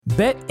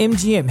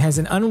BetMGM has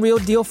an unreal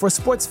deal for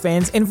sports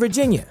fans in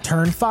Virginia.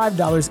 Turn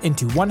 $5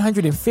 into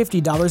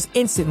 $150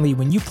 instantly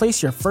when you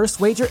place your first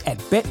wager at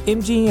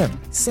BetMGM.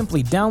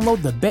 Simply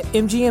download the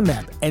BetMGM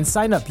app and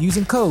sign up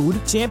using code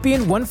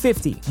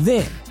Champion150.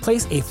 Then,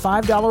 place a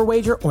 $5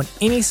 wager on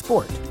any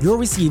sport. You'll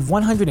receive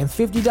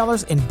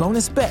 $150 in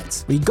bonus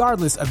bets,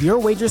 regardless of your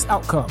wager's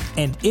outcome.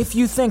 And if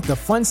you think the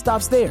fun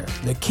stops there,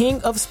 the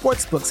King of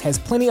Sportsbooks has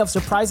plenty of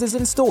surprises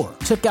in store.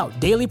 Check out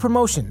daily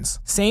promotions,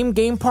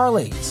 same-game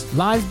parlays,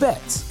 live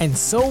bets, and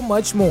so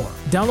much more.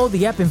 Download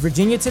the app in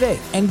Virginia today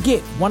and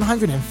get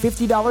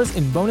 $150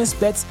 in bonus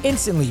bets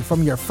instantly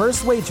from your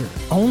first wager.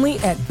 Only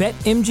at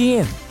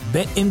BetMGM.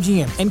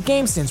 BetMGM and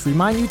GameSense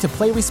remind you to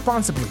play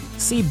responsibly.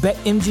 See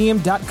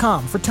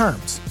BetMGM.com for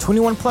terms.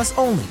 21 plus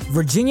only.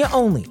 Virginia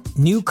only.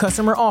 New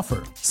customer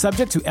offer.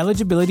 Subject to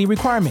eligibility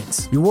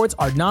requirements. Rewards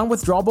are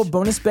non-withdrawable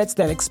bonus bets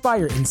that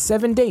expire in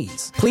 7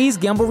 days. Please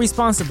gamble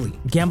responsibly.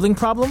 Gambling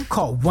problem?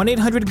 Call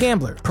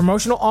 1-800-GAMBLER.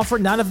 Promotional offer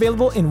not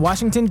available in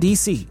Washington,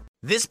 D.C.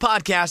 This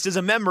podcast is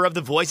a member of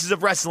the Voices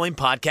of Wrestling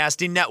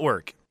Podcasting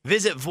Network.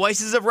 Visit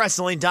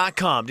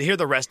voicesofwrestling.com to hear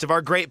the rest of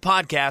our great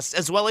podcasts,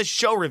 as well as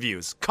show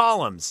reviews,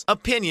 columns,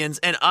 opinions,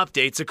 and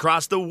updates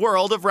across the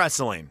world of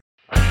wrestling.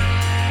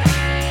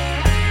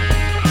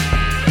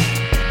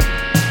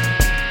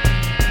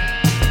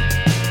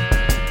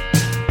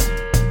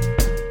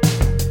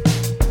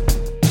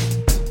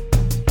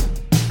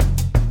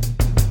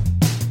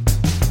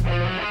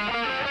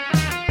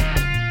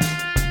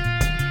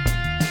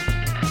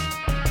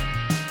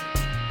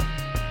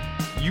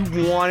 You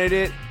wanted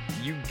it.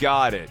 You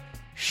got it.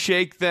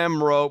 Shake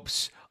them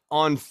ropes,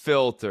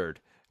 unfiltered.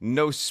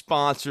 No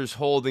sponsors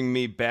holding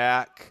me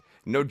back.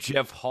 No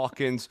Jeff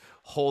Hawkins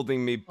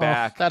holding me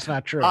back. That's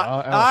not true.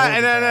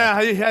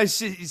 No.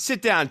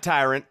 Sit down,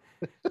 tyrant.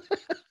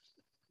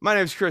 My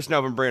name's Chris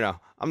Novembrino.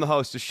 I'm the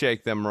host of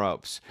Shake Them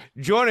Ropes.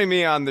 Joining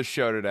me on the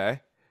show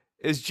today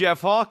is Jeff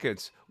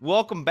Hawkins.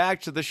 Welcome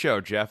back to the show,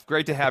 Jeff.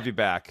 Great to have you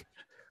back.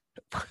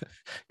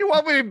 You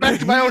want me back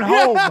to my own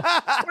home?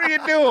 What are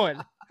you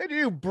doing? Did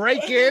you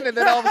break in and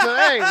then all of a sudden,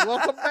 hey,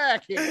 welcome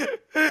back here?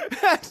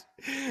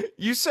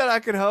 You said I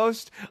could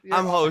host. Yeah.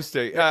 I'm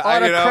hosting.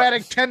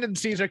 Autocratic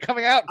tendencies are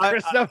coming out,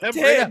 Chris.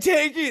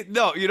 Take it.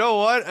 No, you know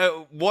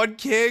what? One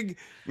king,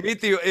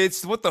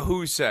 it's what the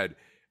Who said.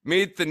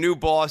 Meet the new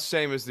boss,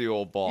 same as the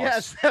old boss.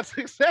 Yes, that's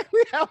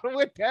exactly how it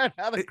went down.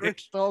 How the Grinch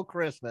stole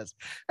Christmas.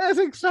 That's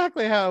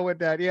exactly how it went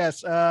down.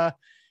 Yes.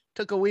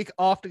 Took a week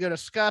off to go to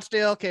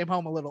Scottsdale. Came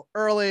home a little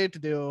early to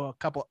do a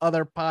couple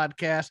other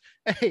podcasts.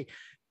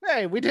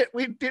 Hey, we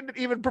didn't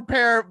even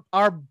prepare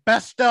our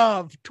best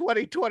of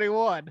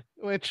 2021,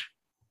 which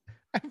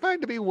I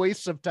find to be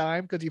wastes of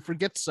time because you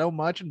forget so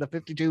much in the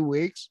 52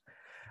 weeks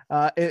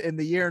in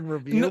the year in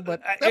review. No,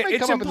 but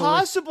it's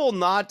impossible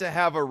not to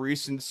have a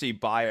recency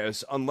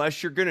bias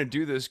unless you're going to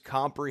do this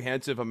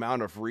comprehensive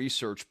amount of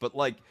research. But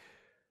like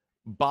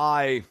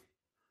by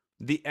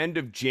the end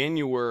of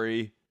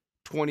January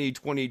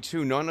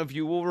 2022, none of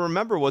you will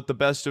remember what the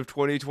best of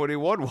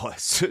 2021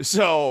 was.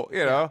 So,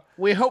 you know.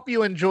 We hope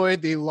you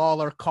enjoyed the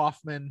Lawler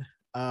Kaufman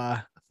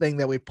thing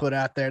that we put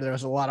out there. There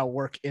was a lot of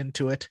work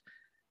into it.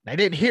 I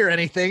didn't hear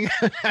anything,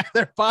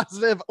 either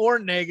positive or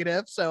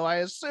negative, so I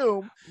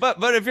assume.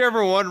 But if you're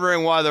ever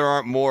wondering why there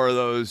aren't more of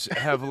those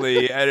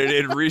heavily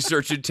edited,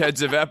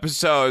 research-intensive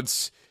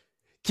episodes,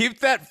 keep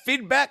that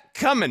feedback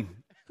coming.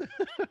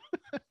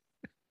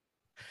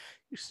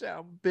 You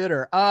sound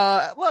bitter.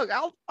 Look,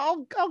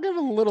 I'll give a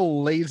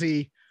little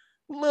lazy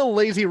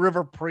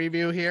river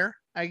preview here,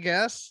 I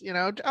guess. You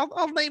know,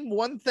 I'll name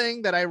one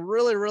thing that I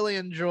really, really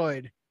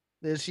enjoyed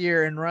this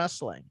year in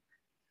wrestling.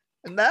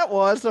 And that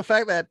was the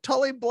fact that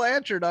Tully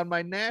Blanchard on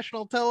my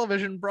national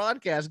television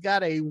broadcast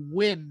got a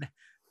win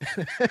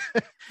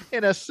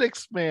in a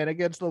 6-man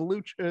against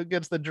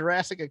the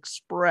Jurassic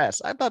Express.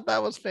 I thought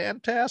that was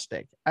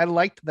fantastic. I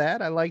liked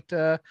that. I liked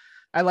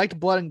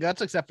Blood and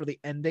Guts, except for the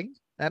ending.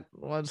 That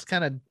was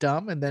kind of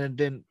dumb, and then it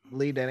didn't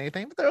lead to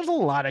anything. But there was a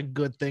lot of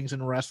good things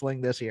in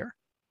wrestling this year.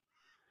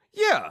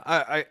 Yeah,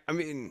 I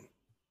mean,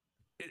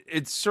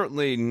 it's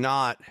certainly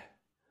not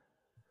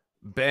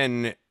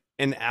been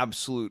an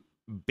absolute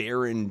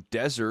barren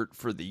desert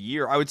for the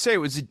year. I would say it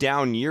was a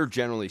down year,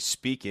 generally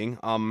speaking.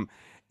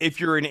 If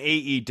you're an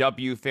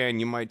AEW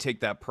fan, you might take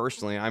that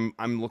personally.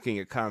 I'm looking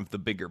at kind of the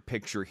bigger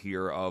picture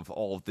here of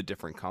all of the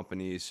different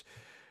companies.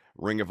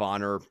 Ring of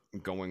Honor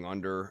going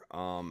under,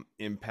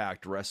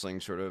 Impact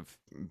Wrestling sort of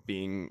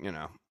being,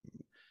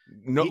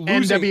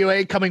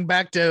 NWA coming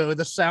back to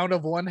the sound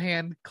of one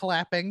hand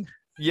clapping.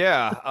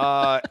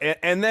 Yeah.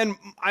 And then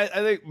I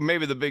think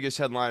maybe the biggest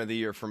headline of the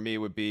year for me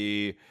would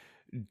be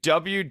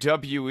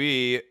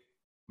WWE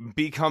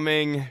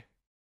becoming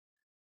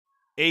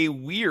a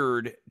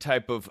weird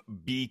type of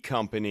B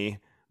company,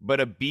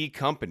 but a B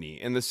company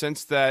in the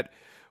sense that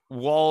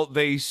while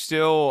they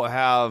still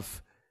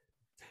have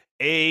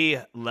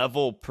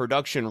A-level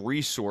production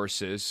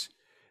resources,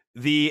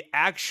 the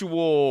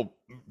actual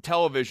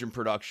television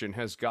production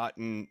has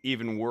gotten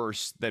even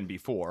worse than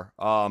before.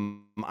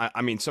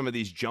 I mean, some of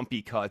these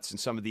jumpy cuts and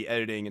some of the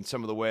editing and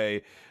some of the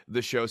way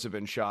the shows have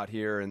been shot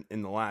here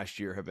in the last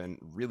year have been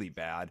really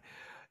bad.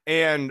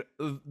 And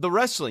the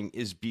wrestling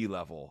is B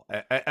level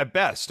at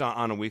best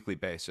on a weekly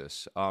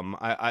basis.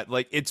 I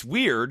like, it's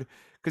weird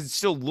because it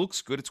still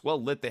looks good. It's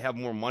well lit. They have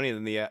more money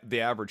than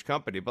the average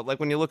company. But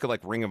like when you look at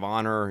like Ring of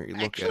Honor, you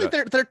look actually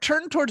their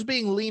turn towards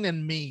being lean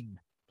and mean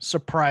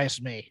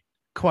surprised me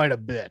quite a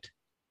bit,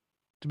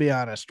 to be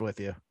honest with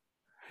you.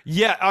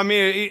 Yeah, I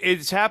mean,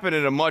 it's happened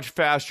at a much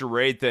faster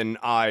rate than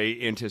I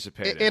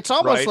anticipated. It's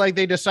almost right? like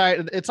they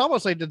decided. It's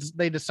almost like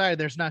they decided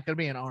there's not going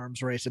to be an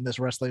arms race in this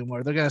wrestling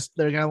war. They're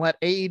gonna let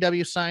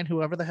AEW sign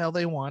whoever the hell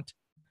they want,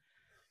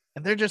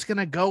 and they're just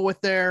gonna go with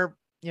their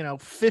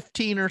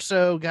 15 or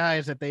so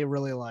guys that they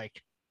really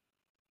like,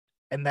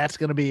 and that's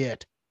gonna be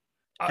it.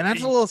 And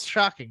that's a little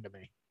shocking to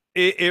me.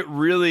 It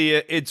really,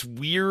 it's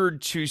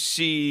weird to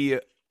see.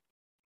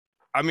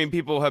 I mean,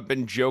 people have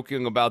been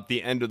joking about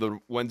the end of the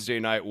Wednesday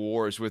Night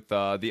Wars with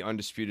the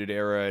Undisputed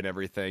Era and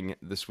everything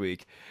this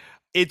week.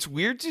 It's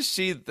weird to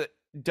see that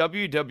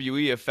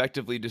WWE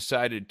effectively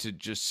decided to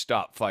just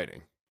stop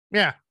fighting.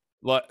 Yeah.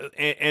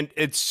 And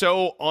it's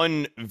so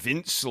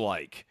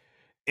un-Vince-like.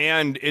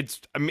 And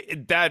I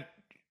mean, that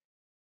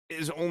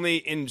is only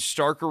in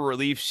starker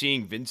relief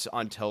seeing Vince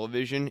on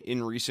television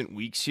in recent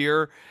weeks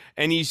here.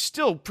 And he's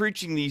still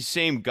preaching the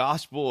same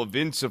gospel of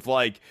Vince of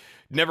like,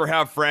 never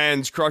have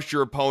friends, crush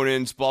your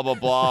opponents, blah, blah,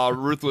 blah,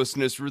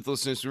 ruthlessness.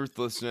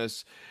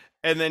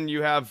 And then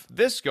you have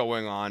this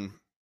going on.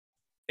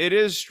 It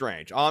is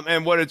strange.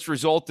 And what it's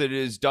resulted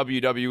is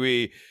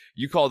WWE,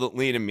 you called it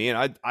lean and mean.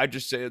 I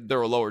just say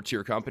they're a lower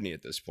tier company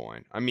at this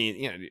point. I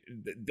mean,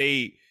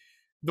 the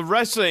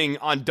wrestling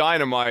on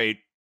Dynamite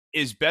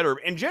is better.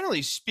 And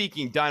generally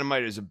speaking,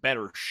 Dynamite is a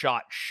better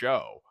shot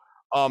show.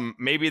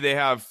 Maybe they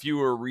have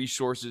fewer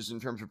resources in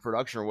terms of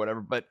production or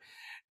whatever, but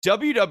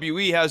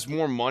WWE has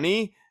more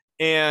money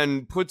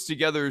and puts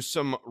together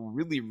some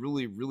really,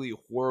 really, really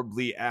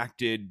horribly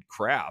acted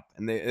crap.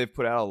 And they've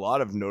put out a lot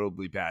of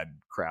notably bad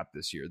crap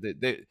this year.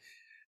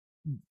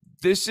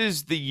 This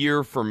is the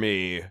year for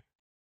me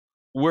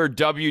where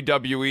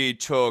WWE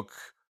took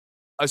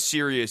a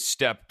serious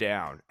step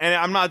down. And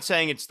I'm not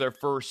saying it's their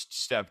first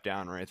step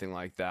down or anything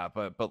like that,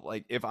 but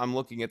like if I'm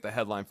looking at the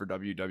headline for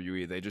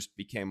WWE, they just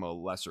became a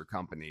lesser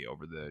company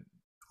over the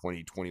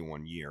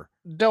 2021 year.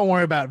 Don't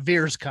worry about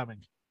Veer's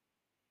coming.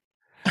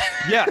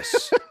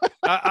 Yes.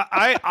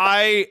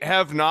 I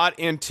have not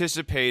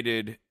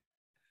anticipated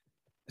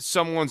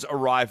someone's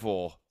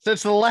arrival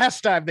since the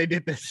last time they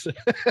did this.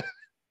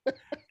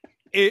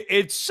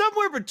 It's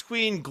somewhere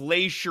between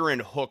Glacier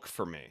and Hook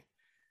for me.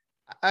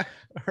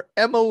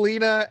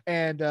 Emelina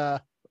and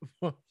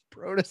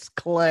Brodus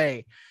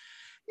Clay.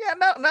 Yeah,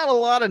 not a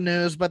lot of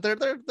news, but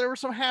there were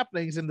some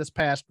happenings in this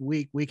past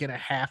week and a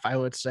half, I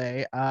would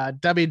say.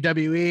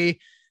 WWE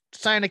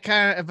decided to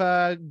kind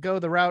of go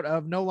the route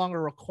of no longer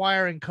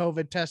requiring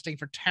COVID testing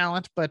for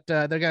talent, but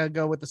they're going to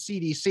go with the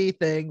CDC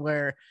thing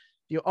where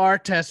you are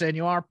tested and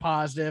you are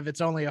positive.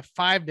 It's only a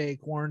 5-day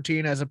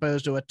quarantine as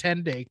opposed to a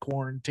 10-day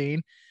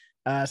quarantine.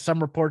 Some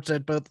reports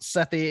that both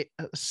Seth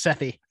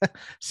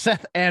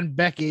and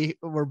Becky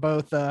were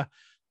both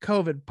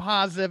COVID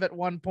positive at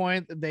one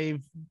point.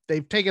 They've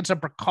taken some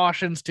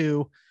precautions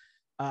to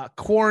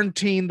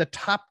quarantine the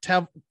top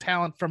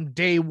talent from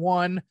day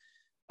one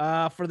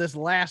for this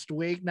last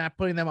week, not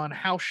putting them on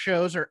house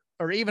shows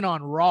or even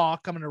on Raw.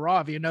 Coming to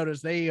Raw, if you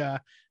notice, they're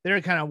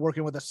kind of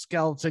working with a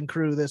skeleton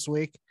crew this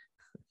week.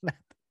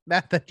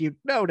 Not that you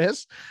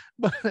notice,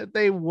 but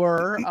they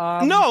were.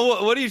 No,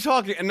 what are you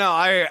talking? No,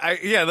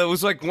 yeah, that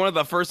was like one of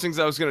the first things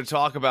I was going to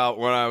talk about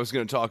when I was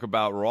going to talk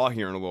about Raw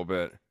here in a little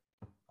bit.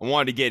 I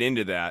wanted to get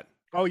into that.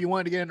 Oh, you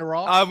wanted to get into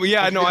Raw?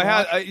 Yeah, no, I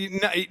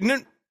had. No,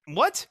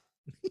 what?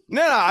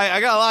 No, I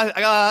got a lot.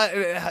 I got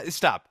a lot.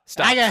 Stop.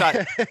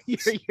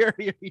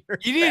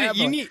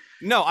 You need.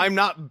 No, I'm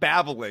not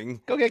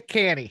babbling. Go get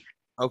Canny.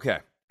 Okay.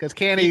 Because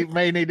Canny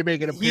may need to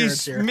make an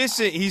appearance here.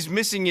 He's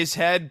missing his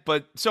head,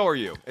 but so are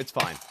you. It's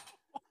fine.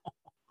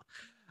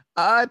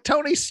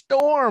 Toni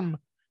Storm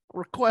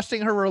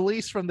requesting her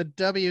release from the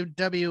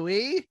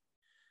WWE.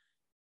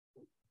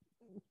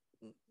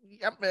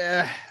 Yep.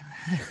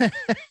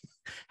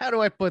 How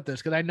do I put this?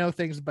 Because I know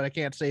things, but I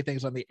can't say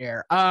things on the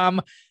air.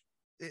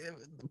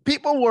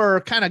 People were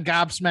kind of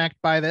gobsmacked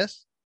by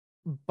this,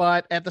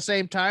 but at the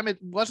same time, it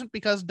wasn't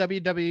because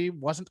WWE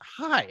wasn't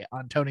high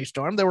on Toni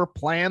Storm. There were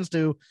plans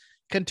to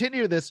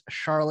continue this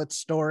Charlotte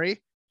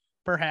story,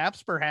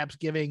 perhaps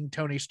giving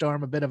Toni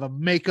Storm a bit of a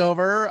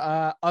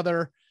makeover,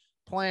 other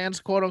plans,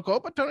 quote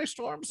unquote. But Toni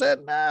Storm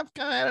said, nah, I've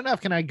kind of had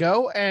enough. Can I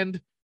go? And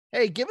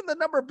hey, given the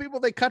number of people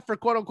they cut for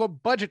quote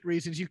unquote budget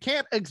reasons, you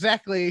can't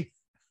exactly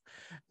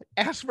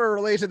ask for a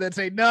release and then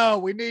say, no,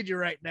 we need you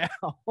right now.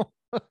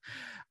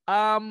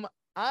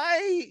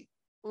 I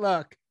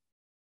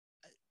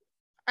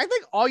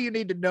think all you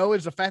need to know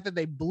is the fact that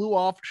they blew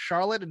off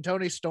Charlotte and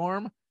Toni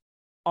Storm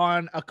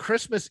on a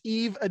Christmas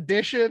Eve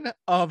edition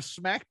of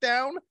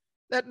SmackDown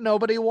that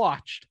nobody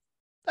watched.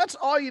 That's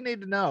all you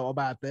need to know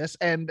about this.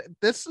 And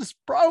this is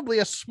probably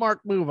a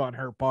smart move on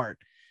her part,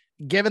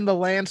 given the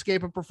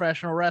landscape of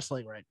professional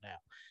wrestling right now.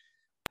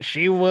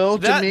 She will,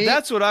 to me.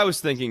 That's what I was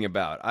thinking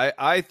about.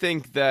 I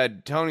think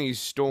that Toni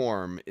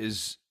Storm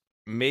is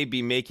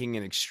maybe making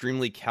an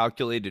extremely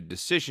calculated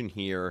decision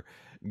here,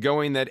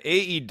 going that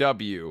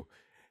AEW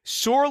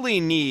sorely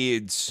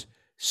needs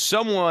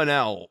someone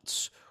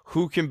else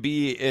who can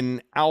be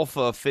an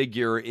alpha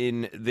figure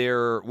in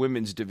their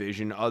women's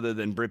division other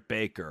than Britt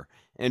Baker.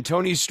 And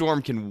Toni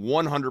Storm can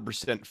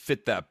 100%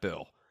 fit that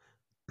bill.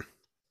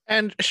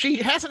 And she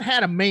hasn't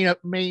had a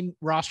main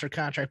roster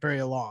contract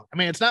very long. I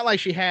mean, it's not like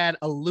she had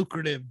a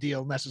lucrative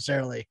deal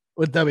necessarily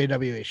with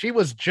WWE. She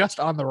was just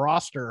on the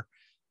roster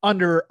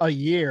under a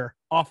year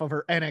off of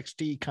her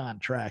NXT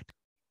contract.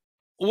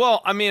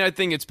 Well, I mean, I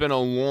think it's been a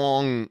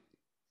long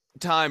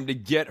time to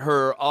get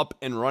her up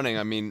and running.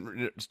 I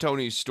mean,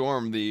 Toni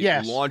Storm,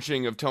 the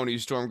launching of Toni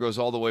Storm goes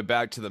all the way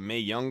back to the Mae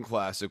Young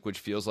Classic, which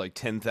feels like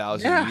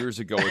 10,000 years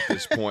ago at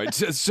this point.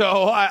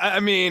 So,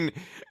 I mean,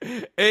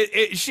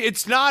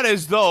 it's not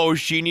as though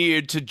she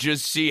needed to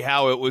just see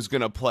how it was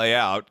going to play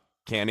out.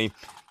 Canny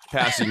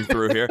passing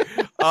through here.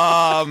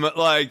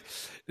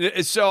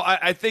 So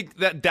I think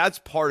that's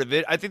part of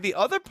it. I think the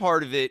other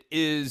part of it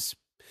is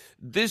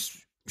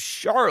this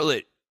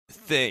Charlotte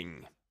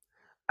thing.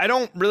 I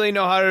don't really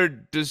know how to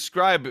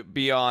describe it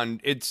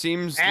beyond. It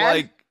seems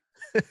bad?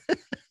 like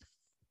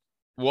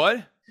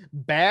what?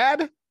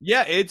 Bad?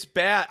 Yeah, it's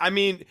bad. I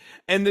mean,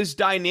 and this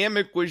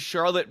dynamic with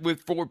Charlotte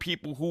with 4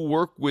 people who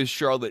work with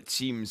Charlotte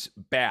seems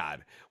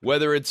bad.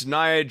 Whether it's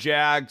Nia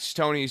Jax,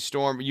 Toni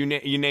Storm, you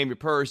name your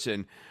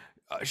person,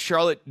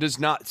 Charlotte does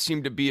not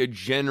seem to be a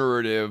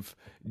generative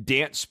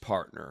dance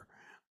partner,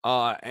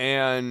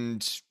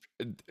 and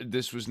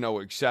this was no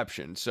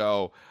exception.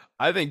 So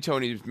I think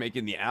Toni's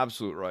making the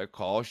absolute right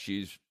call.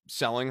 She's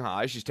selling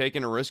high. She's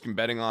taking a risk and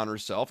betting on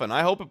herself, and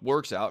I hope it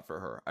works out for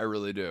her. I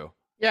really do.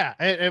 Yeah,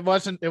 it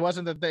wasn't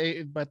that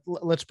they. But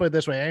let's put it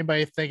this way: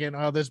 anybody thinking,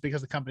 "Oh, this is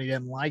because the company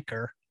didn't like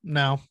her"?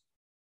 No,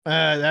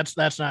 that's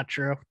not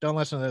true. Don't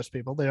listen to those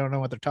people. They don't know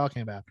what they're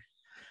talking about.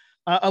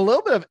 A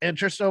little bit of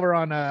interest over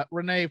on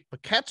Renee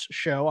Paquette's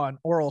show on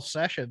Oral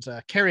Sessions.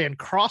 Karrion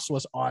Kross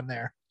was on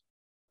there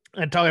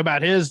and talking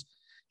about his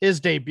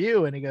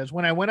debut, and he goes,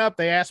 when I went up,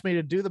 they asked me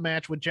to do the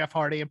match with Jeff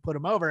Hardy and put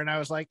him over, and I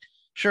was like,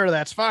 sure,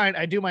 that's fine.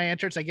 I do my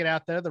entrance, I get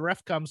out there, the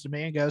ref comes to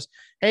me and goes,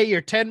 hey,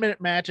 your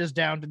 10-minute match is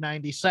down to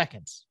 90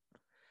 seconds.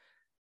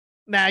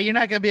 Now you're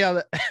not going to be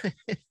able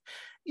to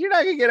you're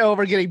not going to get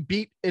over getting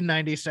beat in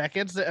 90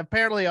 seconds.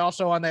 Apparently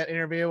also on that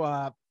interview,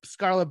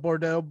 Scarlett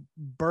Bordeaux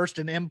burst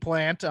an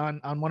implant on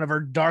one of her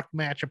dark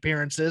match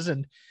appearances,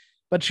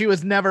 but she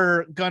was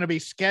never going to be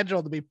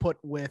scheduled to be put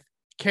with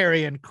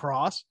Karrion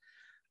Kross.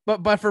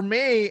 But for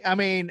me, I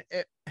mean,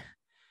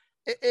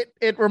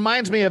 it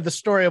reminds me of the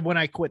story of when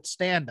I quit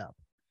stand-up,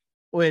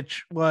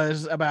 which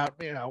was about,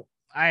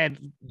 I had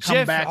come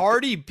Jeff back.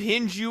 Hardy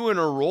pinned you in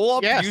a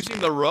roll-up using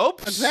the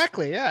ropes?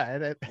 Exactly,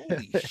 yeah.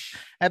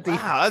 At the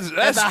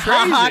that's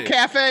crazy. Ha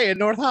Cafe in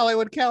North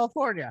Hollywood,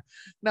 California.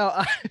 No,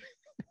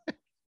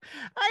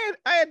 I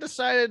had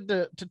decided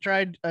to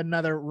try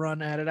another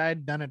run at it. I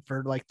had done it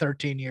for like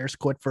 13 years,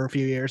 quit for a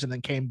few years, and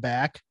then came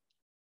back.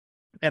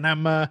 And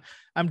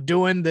I'm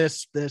doing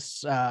this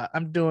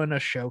I'm doing a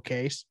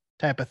showcase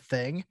type of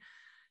thing.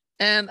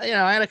 And,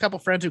 I had a couple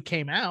friends who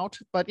came out,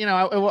 but,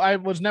 I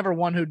was never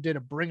one who did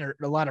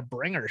a lot of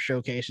bringer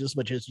showcases,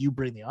 which is you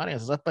bring the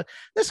audience and stuff. But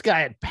this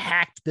guy had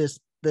packed this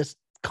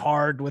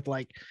card with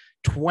like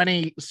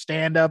 20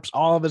 stand-ups,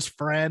 all of his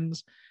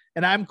friends.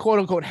 And I'm quote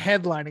unquote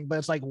headlining, but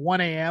it's like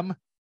 1 a.m.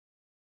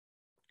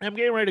 I'm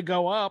getting ready to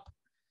go up.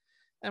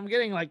 I'm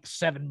getting like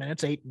 7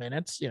 minutes, 8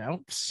 minutes,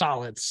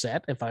 solid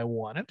set if I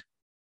want it.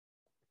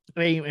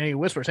 And he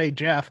whispers, hey,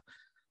 Jeff,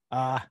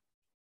 I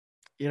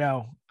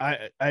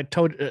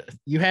told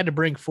you had to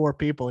bring 4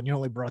 people and you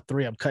only brought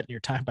 3. I'm cutting your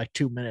time by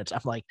 2 minutes.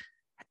 I'm like,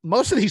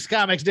 most of these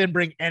comics didn't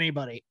bring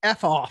anybody.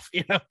 F off,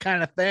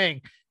 kind of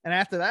thing. And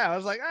after that, I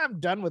was like, I'm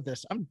done with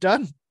this. I'm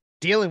done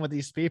dealing with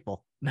these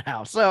people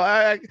now. So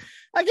I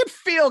can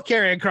feel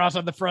Karrion Kross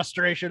on the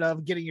frustration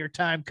of getting your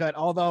time cut.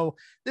 Although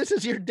this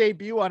is your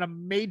debut on a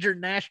major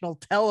national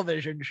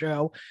television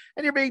show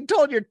and you're being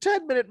told your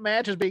 10-minute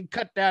match is being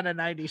cut down to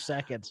 90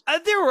 seconds.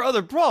 There were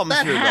other problems.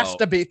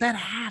 That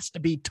has to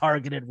be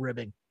targeted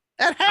ribbing.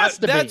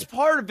 That's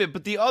part of it.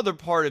 But the other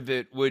part of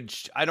it,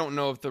 which I don't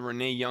know if the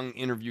Renee Young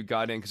interview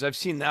got in, because I've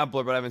seen that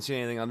blur, but I haven't seen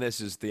anything on this,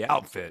 is the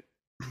outfit.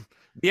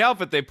 The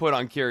outfit they put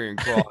on Karrion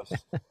Kross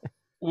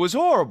was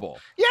horrible.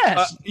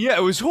 Yes. Yeah,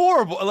 it was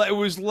horrible. It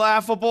was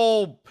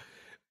laughable.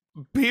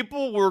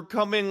 People were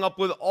coming up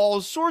with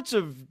all sorts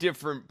of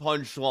different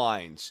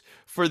punchlines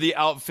for the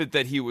outfit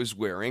that he was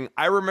wearing.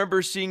 I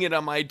remember seeing it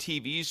on my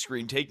TV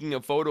screen, taking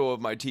a photo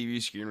of my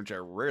TV screen, which I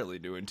rarely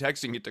do, and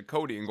texting it to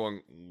Cody and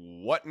going,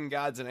 what in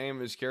God's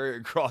name is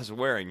Karrion Kross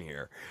wearing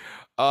here?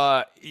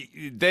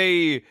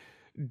 They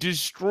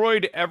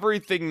destroyed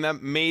everything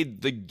that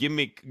made the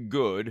gimmick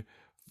good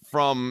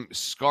from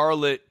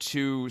Scarlett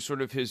to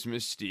sort of his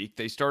mystique.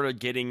 They started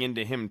getting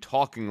into him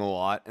talking a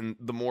lot, and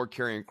the more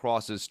Karrion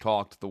Kross has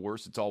talked, the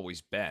worse it's always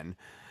been.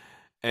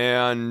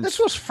 And this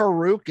was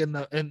Farouk in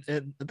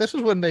this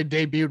is when they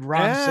debuted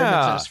Ron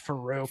Simmons as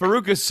Farouk.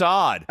 Farouk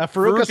Assad.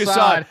 Farouk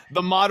Assad,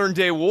 the modern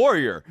day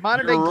warrior.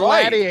 Modern day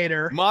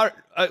gladiator. Modern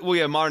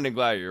day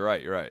gladiator.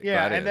 You're right.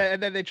 Yeah,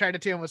 and then they tried to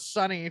team with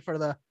Sonny for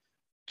the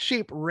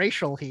cheap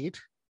racial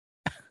heat.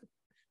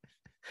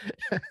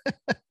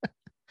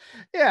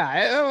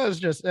 Yeah, it was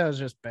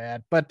just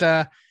bad.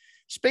 But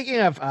speaking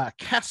of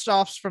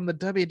cast-offs from the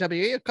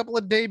WWE, a couple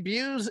of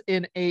debuts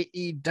in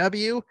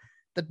AEW.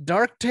 The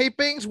Dark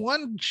Tapings,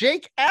 one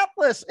Jake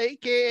Atlas,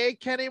 aka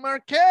Kenny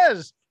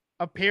Marquez,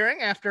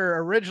 appearing after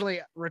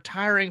originally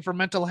retiring for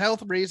mental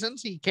health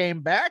reasons. He came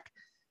back.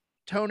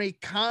 Tony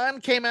Khan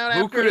came out.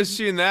 Who could have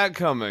seen that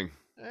coming?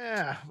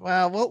 Yeah,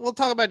 well, we'll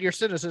talk about your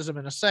cynicism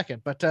in a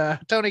second. But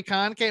Tony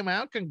Khan came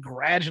out,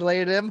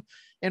 congratulated him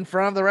in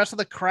front of the rest of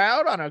the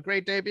crowd on a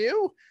great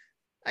debut.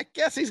 I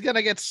guess he's going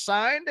to get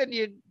signed, and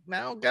you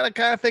now got to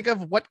kind of think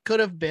of what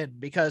could have been,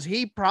 because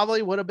he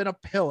probably would have been a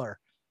pillar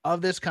of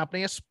this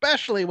company,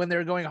 especially when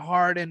they're going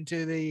hard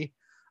into the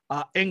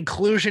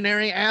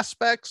inclusionary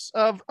aspects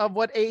of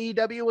what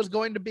AEW was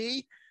going to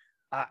be.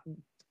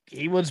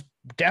 He was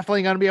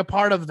definitely going to be a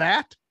part of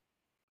that.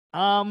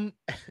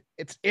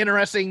 It's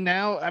interesting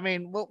now. I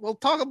mean, we'll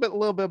talk a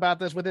little bit about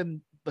this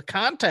within the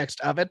context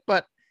of it,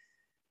 but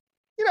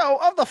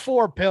of the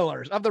four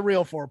pillars, of the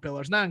real four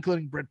pillars, not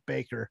including Britt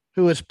Baker,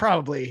 who is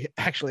probably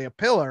actually a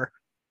pillar.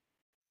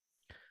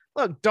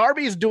 Look,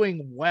 Darby's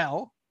doing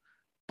well,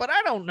 but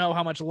I don't know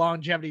how much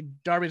longevity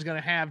Darby's going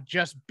to have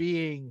just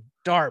being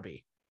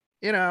Darby.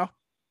 Number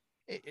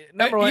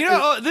one,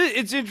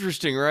 it's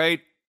interesting, right?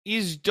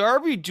 Is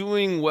Darby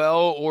doing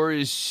well, or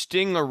is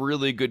Sting a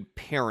really good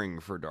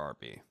pairing for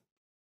Darby?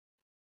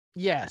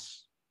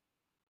 Yes.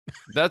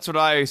 That's what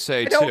I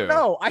say, too. I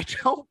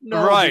don't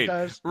know. Right.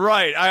 Because...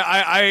 Right.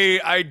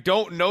 I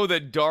don't know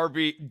that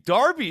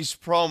Darby's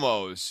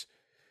promos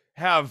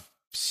have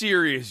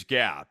serious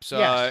gaps.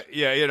 Yes.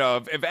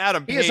 If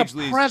Adam Page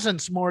leaves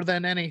presence more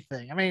than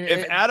anything. I mean,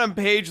 if Adam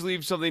Page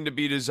leaves something to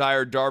be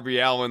desired, Darby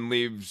Allin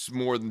leaves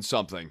more than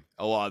something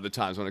a lot of the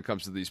times when it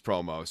comes to these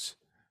promos.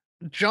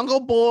 Jungle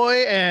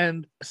Boy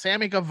and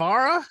Sammy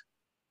Guevara,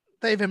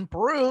 they've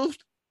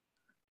improved,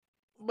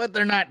 but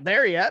they're not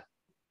there yet.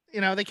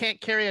 They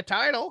can't carry a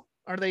title,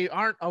 or they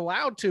aren't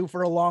allowed to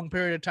for a long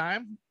period of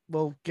time.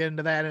 We'll get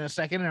into that in a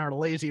second in our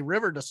Lazy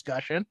River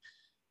discussion.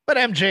 But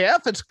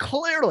MJF is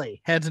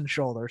clearly heads and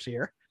shoulders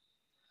here.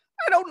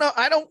 I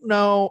don't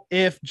know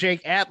if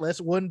Jake Atlas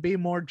wouldn't be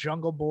more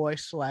Jungle Boy /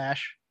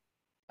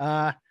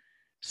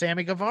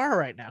 Sammy Guevara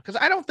right now, because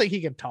I don't think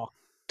he can talk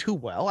too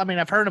well. I mean,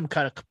 I've heard him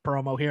cut a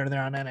promo here and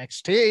there on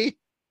NXT,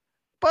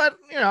 but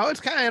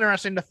it's kind of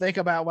interesting to think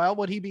about. Well,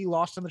 would he be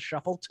lost in the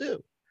shuffle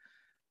too?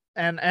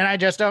 And I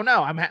just don't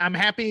know. I'm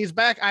happy he's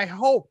back. I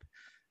hope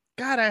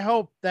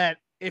that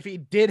if he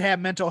did have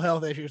mental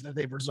health issues, that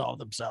they've resolved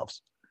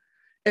themselves.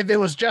 If it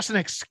was just an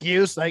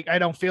excuse, like I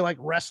don't feel like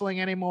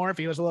wrestling anymore, if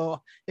he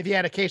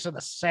had a case of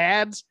the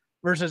SADS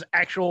versus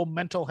actual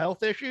mental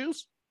health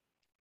issues,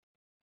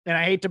 and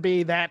I hate to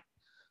be that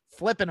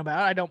flippant about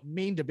it, I don't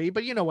mean to be,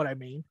 but you know what I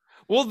mean.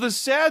 Well, the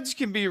SADS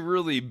can be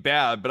really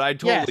bad, but I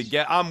totally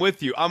get. I'm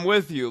with you. I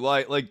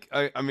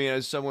mean,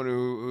 as someone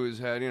who's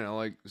had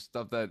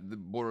stuff that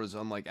borders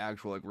on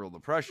actual real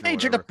depression,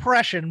 major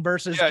depression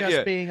versus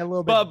being a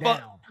little bit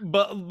down.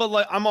 But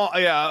I'm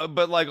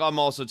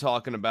also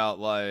talking about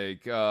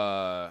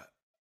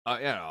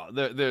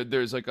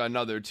there's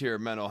another tier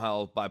of mental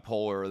health,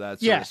 bipolar,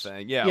 that sort of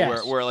thing. Yeah,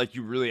 where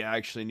you really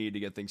actually need to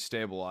get things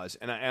stabilized,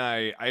 and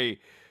I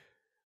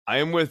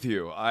am with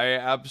you. I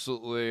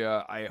absolutely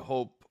I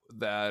hope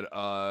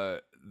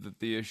that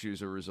the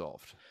issues are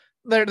resolved.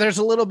 There's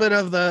a little bit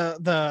of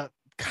the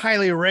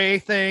Kylie Ray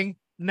thing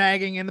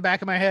nagging in the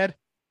back of my head,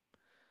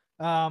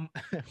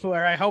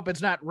 where I hope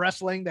it's not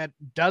wrestling that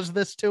does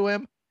this to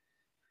him.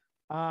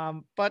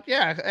 But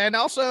yeah, and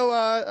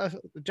also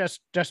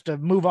just to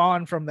move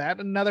on from that,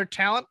 another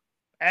talent,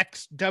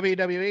 ex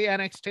WWE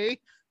NXT,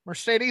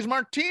 Mercedes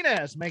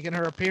Martinez, making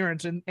her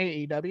appearance in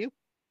AEW.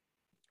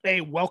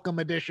 A welcome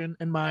addition,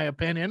 in my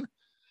opinion,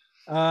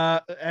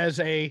 as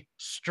a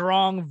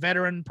strong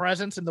veteran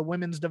presence in the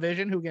women's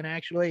division who can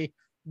actually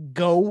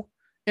go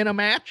in a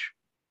match.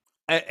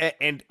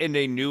 And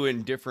a new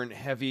and different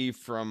heavy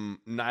from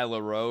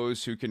Nyla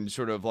Rose, who can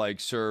sort of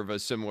serve a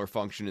similar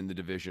function in the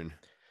division.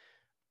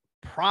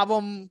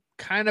 Problem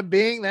kind of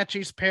being that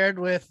she's paired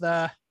with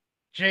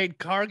Jade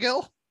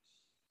Cargill,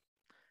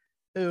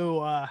 who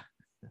that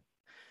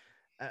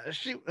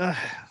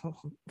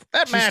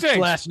match stinks.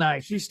 Last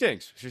night. She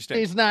stinks.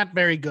 She's not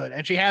very good,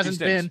 and she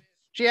hasn't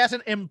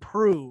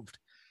improved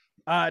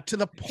to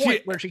the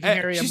point where she can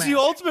carry a match. She's the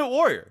ultimate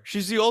warrior.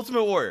 If she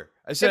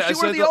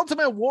were the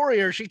ultimate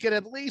warrior, she could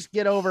at least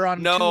get over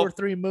on 2 or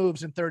 3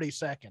 moves in 30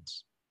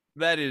 seconds.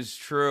 That is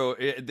true.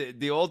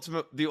 The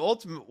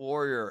ultimate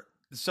warrior.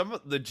 Some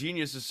of the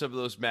genius of some of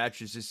those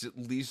matches is at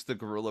least the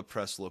Gorilla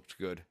Press looked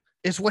good.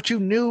 is what you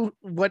knew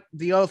what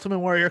the Ultimate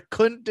Warrior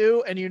couldn't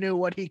do, and you knew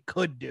what he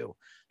could do.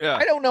 Yeah.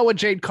 I don't know what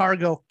Jade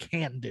Cargill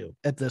can do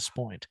at this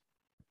point.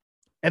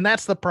 And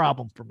that's the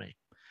problem for me.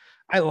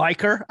 I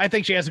like her. I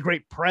think she has a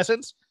great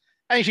presence.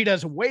 I think she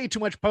does way too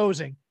much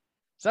posing.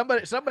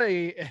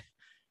 Somebody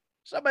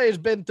has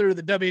been through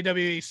the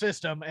WWE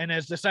system and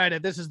has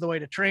decided this is the way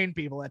to train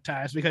people at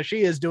times, because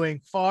she is doing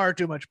far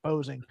too much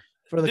posing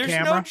for the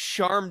camera. There's no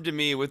charm to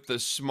me with the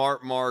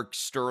Smart Mark,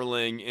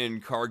 Sterling,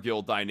 and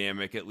Cargill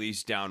dynamic, at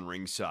least down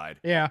ringside.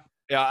 Yeah.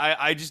 Yeah,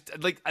 I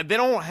just like they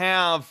don't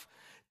have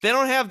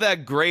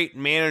that great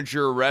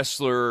manager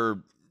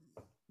wrestler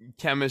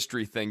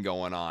chemistry thing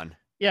going on.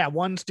 Yeah,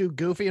 one's too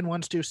goofy and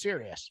one's too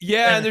serious.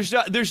 Yeah, and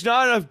there's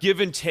not enough give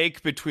and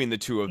take between the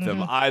two of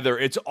them either.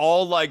 It's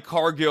all like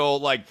Cargill,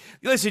 like,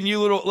 listen,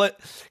 you little,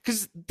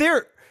 because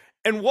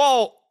and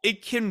while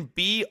it can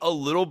be a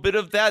little bit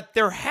of that,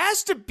 there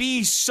has to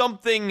be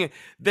something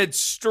that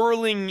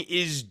Sterling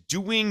is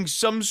doing,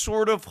 some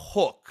sort of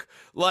hook.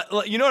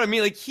 You know what I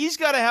mean? Like, he's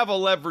got to have a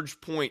leverage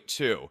point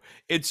too.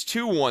 It's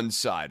too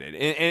one-sided,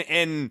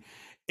 and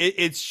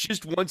it's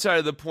just one side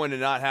of the point of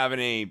not having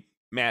any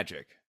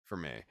magic for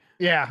me.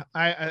 Yeah,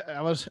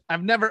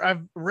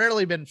 I've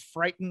rarely been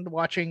frightened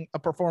watching a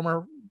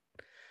performer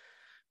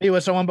be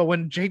with someone, but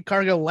when Jade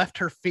Cargill left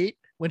her feet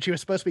when she was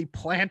supposed to be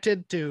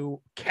planted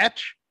to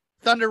catch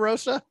Thunder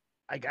Rosa,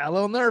 I got a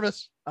little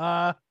nervous.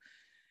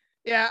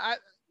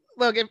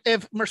 Look,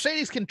 if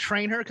Mercedes can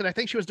train her, because I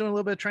think she was doing a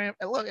little bit of training.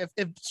 Look,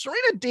 if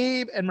Serena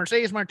Deeb and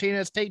Mercedes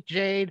Martinez take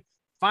Jade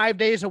 5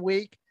 days a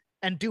week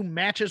and do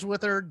matches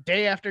with her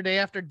day after day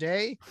after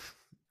day,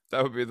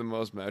 that would be the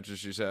most matches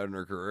she's had in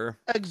her career.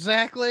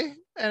 Exactly.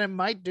 And it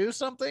might do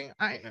something.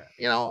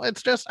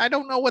 It's just, I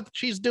don't know what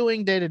she's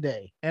doing day to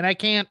day. And I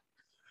can't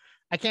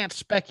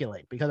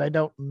speculate because I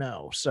don't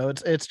know. So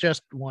it's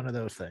just one of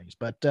those things.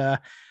 But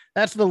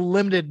that's the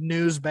limited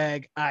news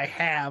bag I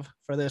have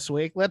for this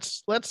week.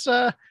 Let's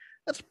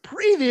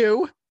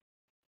preview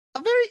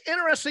a very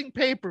interesting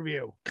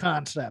pay-per-view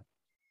concept,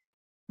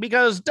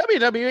 because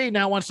WWE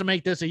now wants to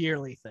make this a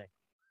yearly thing.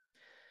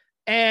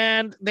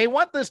 And they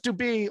want this to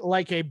be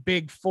like a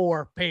Big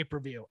Four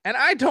pay-per-view. And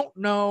I don't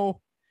know.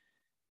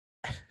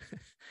 Does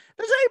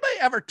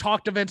anybody ever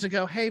talk to Vince and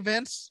go, hey,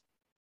 Vince,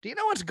 do you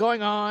know what's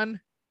going on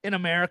in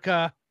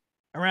America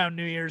around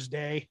New Year's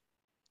Day?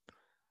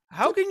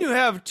 How can you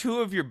have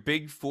two of your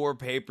Big Four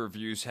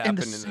pay-per-views happen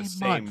in the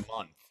same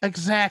month?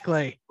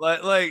 Exactly.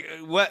 Like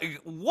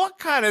what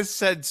kind of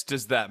sense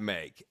does that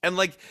make? And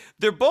like,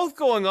 they're both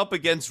going up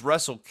against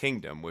Wrestle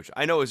Kingdom, which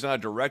I know is not a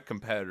direct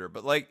competitor,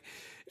 but like,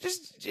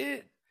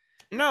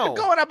 no. They're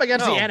going up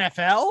against the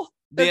NFL.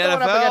 They're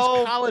going up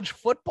against college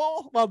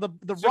football. Well, the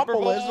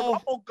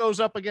Rumble goes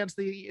up against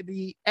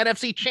the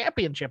NFC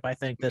Championship, I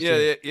think. This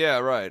year. Yeah,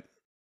 right.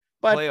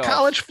 But playoff.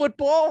 College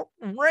football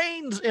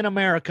reigns in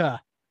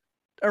America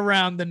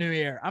around the new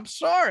year. I'm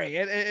sorry.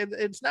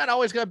 It's not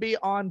always going to be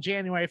on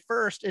January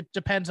 1st. It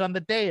depends on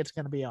the day it's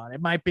going to be on. It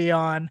might be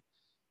on,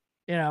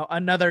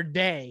 another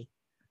day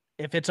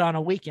if it's on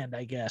a weekend,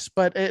 I guess.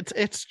 But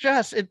it's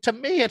just to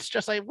me, it's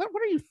just like, what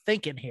are you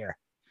thinking here?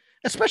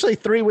 Especially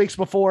 3 weeks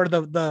before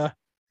the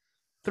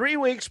 3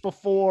 weeks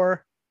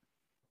before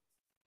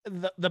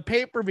the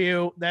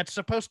pay-per-view that's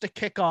supposed to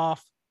kick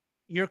off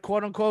your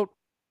quote unquote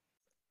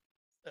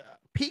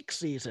peak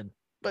season.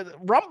 But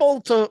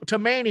Rumble to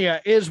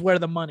Mania is where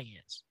the money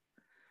is.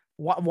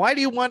 Why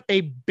do you want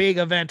a big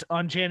event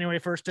on January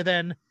 1st to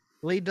then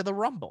lead to the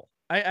Rumble?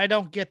 I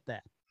don't get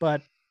that,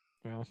 but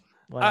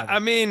I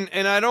mean,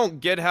 and I don't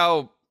get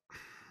how.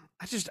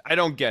 I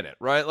don't get it,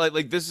 right?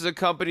 Like this is a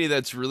company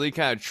that's really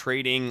kind of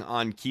trading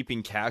on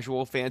keeping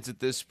casual fans at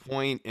this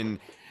point and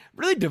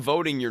really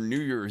devoting your New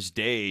Year's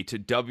Day to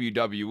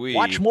WWE.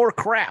 Watch more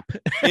crap.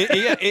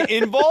 It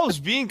involves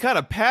being kind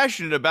of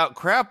passionate about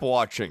crap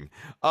watching.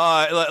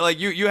 Like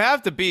you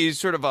have to be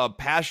sort of a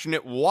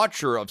passionate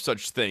watcher of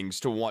such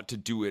things to want to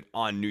do it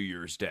on New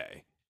Year's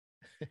Day.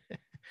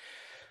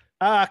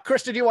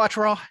 Chris, did you watch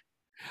Raw?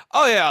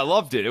 Oh yeah, I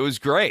loved it. It was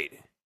great.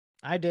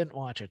 I didn't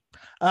watch it.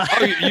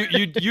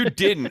 You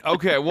didn't.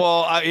 Okay,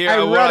 well, I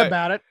read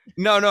about it.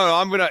 No.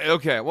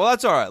 Okay, well,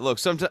 that's all right. Look,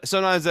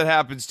 sometimes that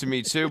happens to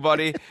me too,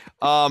 buddy.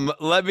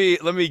 Let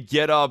me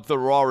get up the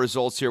Raw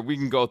results here. We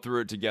can go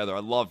through it together.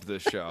 I loved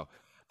this show.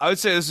 I would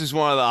say this is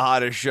one of the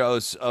hottest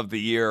shows of the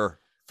year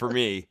for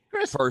me,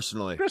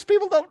 personally. Chris,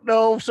 people don't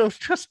know, so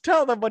just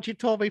tell them what you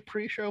told me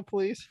pre-show,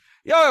 please.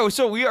 Yeah,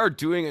 so we are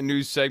doing a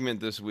new segment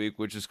this week,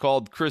 which is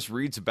called Chris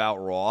Reads About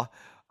Raw.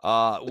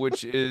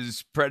 Which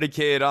is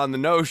predicated on the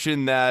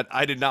notion that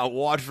I did not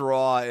watch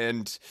Raw,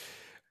 and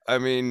I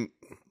mean,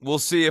 we'll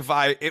see if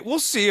I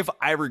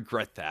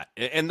regret that,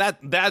 and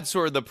that's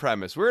sort of the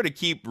premise. We're going to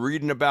keep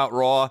reading about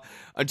Raw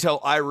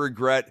until I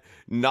regret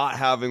not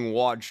having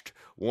watched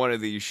one of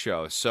these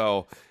shows.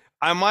 So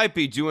I might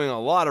be doing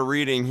a lot of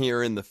reading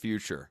here in the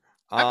future.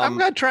 I'm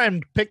gonna try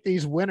and pick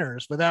these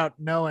winners without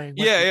knowing.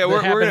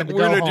 We're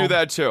gonna do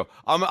that too.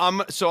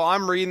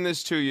 I'm reading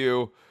this to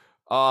you.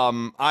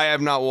 I have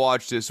not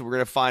watched this, so we're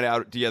going to find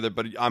out together,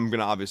 but I'm going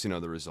to obviously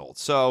know the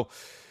results. So,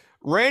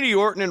 Randy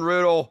Orton and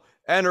Riddle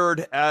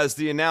entered as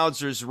the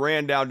announcers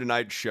ran down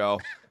tonight's show.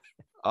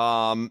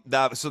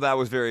 That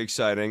was very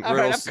exciting. All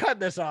right, I'm cutting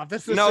this off.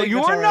 This is no,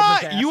 you are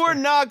not. disaster. You are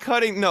not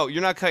cutting. No,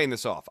 you're not cutting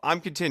this off.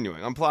 I'm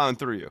continuing. I'm plowing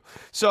through you.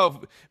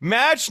 So,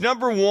 match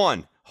number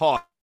 1,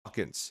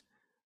 Hawkins.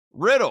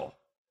 Riddle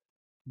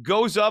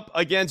goes up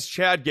against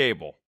Chad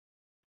Gable.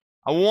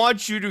 I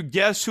want you to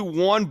guess who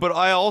won, but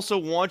I also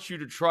want you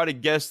to try to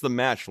guess the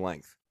match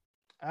length.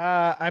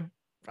 I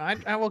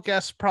will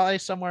guess probably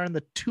somewhere in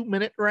the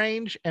 2-minute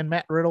range, and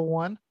Matt Riddle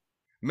won.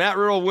 Matt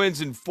Riddle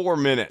wins in 4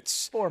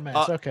 minutes. 4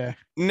 minutes, okay.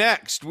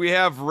 Next, we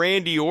have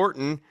Randy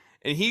Orton,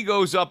 and he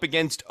goes up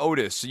against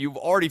Otis. So you've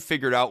already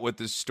figured out what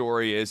this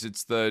story is.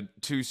 It's the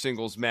 2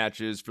 singles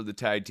matches for the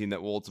tag team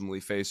that will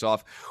ultimately face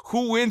off.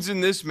 Who wins in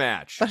this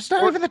match? But it's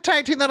not even the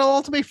tag team that'll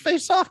ultimately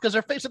face off because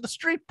they're facing the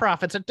Street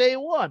Profits at day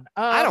 1.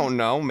 I don't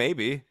know.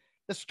 Maybe.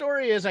 The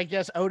story is, I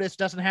guess, Otis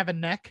doesn't have a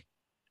neck.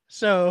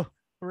 So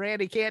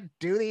Randy can't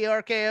do the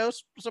RKO,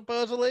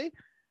 supposedly.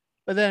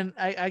 But then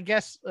I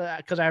guess,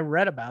 because I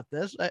read about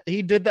this,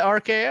 he did the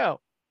RKO.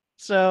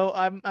 So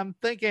I'm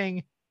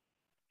thinking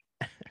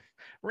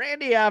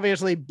Randy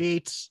obviously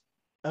beats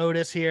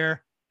Otis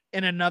here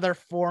in another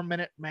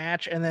 4-minute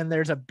match, and then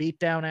there's a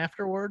beatdown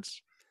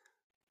afterwards.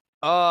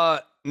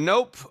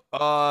 Nope.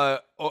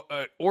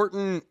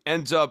 Orton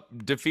ends up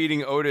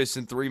defeating Otis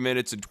in 3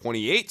 minutes and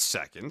 28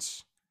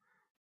 seconds.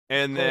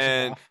 And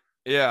then,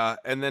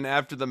 and then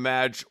after the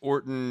match,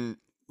 Orton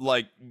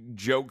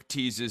joke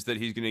teases that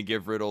he's going to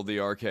give Riddle the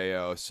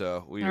RKO.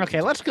 So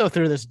let's go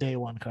through this day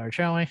 1 card,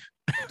 shall we?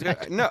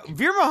 No,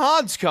 Veer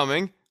Mahan's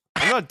coming.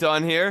 I'm not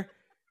done here.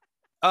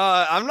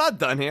 I'm not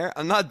done here.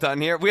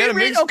 We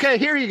had okay,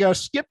 here you go.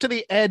 Skip to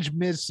the Edge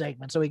Miz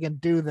segment so we can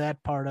do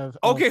that part of.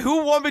 Okay,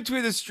 who won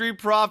between the Street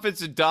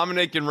Profits and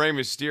Dominic and Rey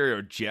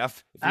Mysterio,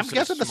 Jeff? I'm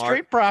guessing the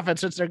Street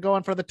Profits since they're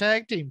going for the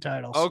tag team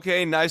titles.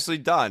 Okay, nicely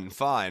done.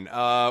 Fine.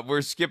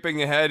 We're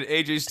skipping ahead.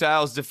 AJ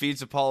Styles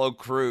defeats Apollo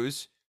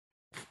Crews.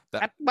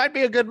 That might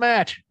be a good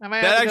match. That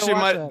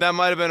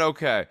might have been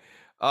okay.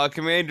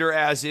 Commander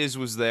As Is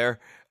was there.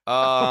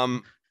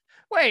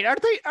 Wait,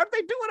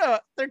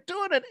 they're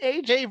doing an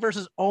AJ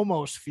versus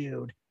Omos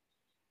feud.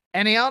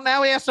 And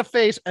now he has to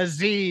face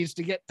Aziz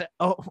to get to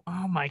oh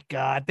my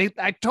God.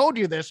 I told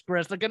you this,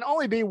 Chris. There can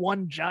only be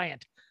one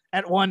giant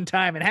at one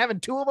time, and having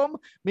 2 of them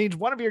means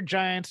one of your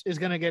giants is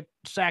gonna get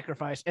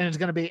sacrificed, and it's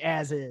gonna be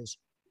As Is.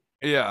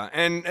 Yeah,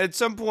 and at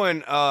some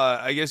point,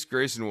 I guess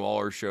Grayson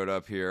Waller showed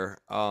up here.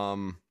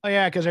 Oh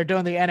yeah, because they're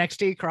doing the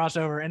NXT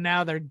crossover, and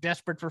now they're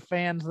desperate for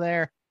fans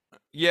there.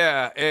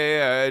 Yeah.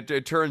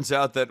 It turns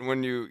out that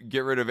when you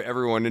get rid of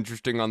everyone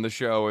interesting on the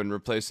show and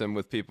replace them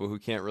with people who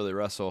can't really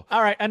wrestle.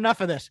 All right, enough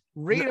of this.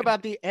 Read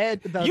about the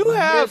Ed.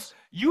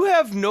 You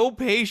have no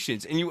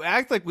patience, and you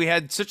act like we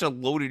had such a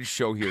loaded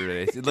show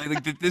here today.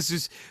 like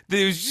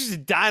there was just a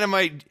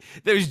Dynamite.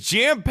 There was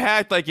jam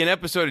packed like an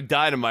episode of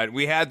Dynamite.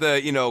 We had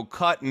the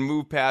cut and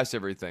move past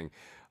everything.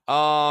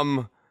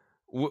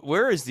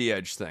 Where is the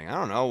Edge thing? I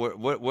don't know.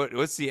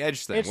 What's the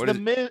Edge thing?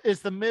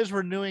 It's the Miz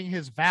renewing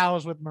his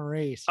vows with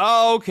Maurice.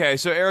 Oh, okay.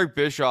 So Eric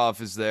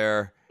Bischoff is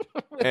there.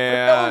 For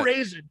no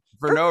reason.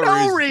 For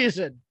no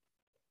reason.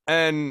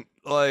 And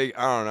I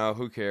don't know.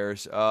 Who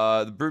cares?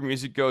 The Brute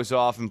music goes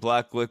off and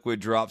black liquid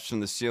drops from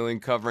the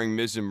ceiling, covering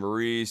Miz and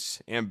Maurice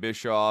and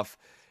Bischoff.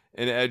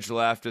 And Edge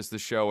laughed as the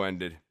show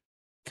ended.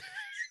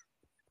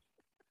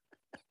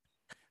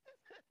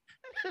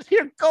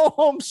 Your go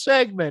home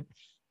segment.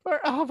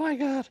 Oh my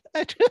God!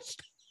 What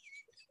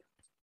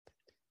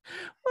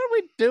are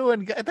we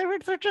doing?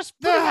 They're just.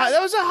 That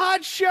was a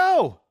hot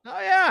show. Oh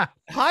yeah,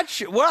 hot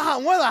show. One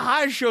of the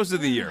hottest shows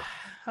of the year.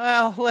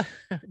 Well,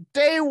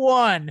 day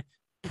 1,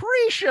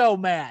 pre-show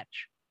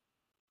match.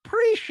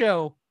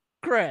 Pre-show,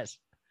 Chris,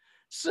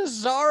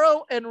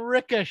 Cesaro and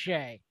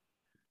Ricochet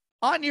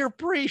on your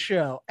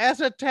pre-show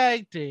as a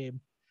tag team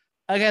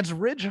against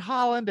Ridge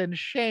Holland and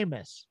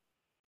Sheamus.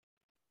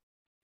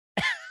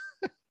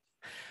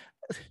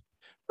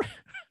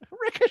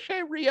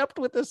 Ricochet re-upped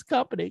with this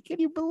company. Can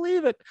you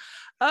believe it?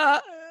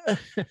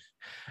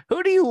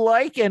 Who do you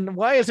like, and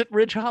why is it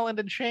Ridge Holland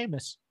and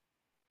Sheamus?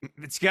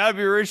 It's got to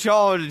be Ridge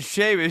Holland and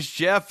Sheamus,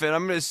 Jeff, and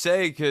I'm going to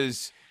say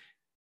because...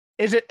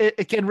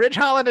 Can Ridge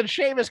Holland and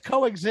Sheamus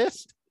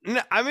coexist?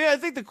 No, I mean, I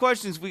think the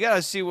question is we got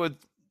to see what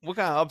kind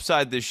of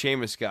upside this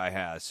Sheamus guy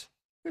has.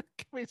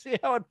 Can we see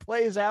how it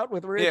plays out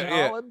with Ridge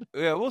Holland?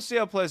 Yeah, we'll see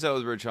how it plays out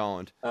with Ridge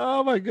Holland.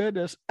 Oh, my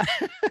goodness.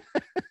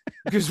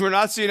 Because we're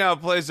not seeing how it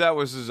plays out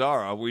with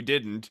Cesaro. We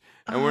didn't.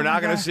 And we're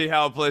not going to see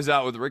how it plays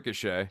out with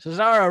Ricochet.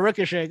 Cesaro,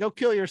 Ricochet, go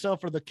kill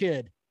yourself for the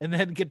kid and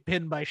then get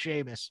pinned by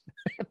Sheamus.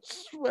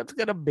 That's what's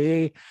going to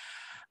be.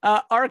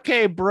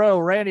 RK Bro,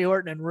 Randy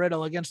Orton, and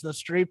Riddle against the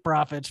Street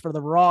Profits for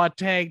the Raw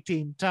Tag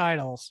Team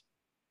titles.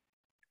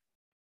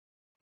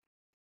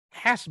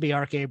 Has to be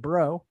RK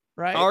Bro,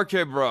 right?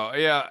 RK Bro,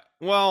 yeah.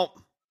 Well...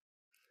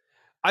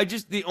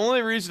 the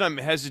only reason I'm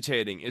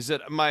hesitating is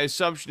that my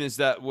assumption is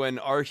that when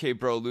RK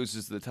Bro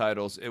loses the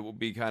titles, it will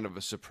be kind of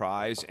a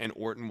surprise and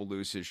Orton will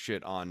lose his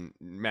shit on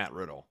Matt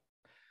Riddle.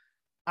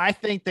 I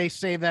think they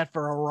save that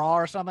for a Raw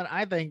or something.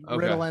 I think Okay.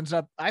 Riddle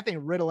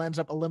ends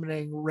up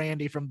eliminating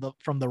Randy from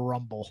the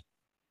Rumble.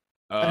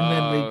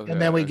 Okay.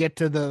 And then we get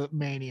to the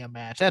Mania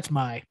match. That's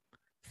my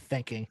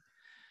thinking.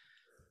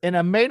 In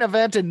a main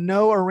event in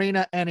no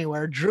arena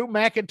anywhere, Drew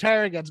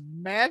McIntyre against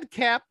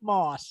Madcap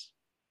Moss.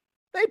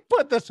 They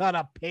put this on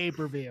a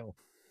pay-per-view.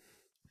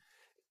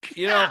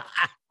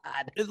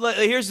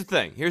 Here's the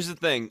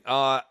thing.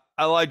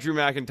 I like Drew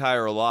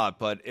McIntyre a lot,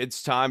 but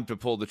it's time to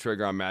pull the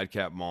trigger on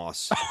Madcap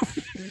Moss.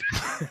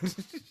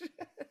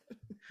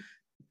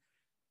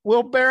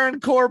 Will Baron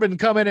Corbin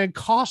come in and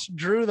cost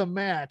Drew the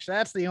match?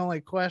 That's the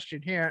only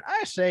question here. And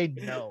I say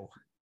no.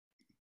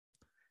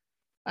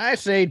 I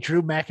say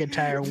Drew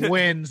McIntyre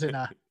wins in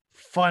a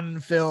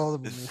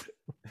fun-filled.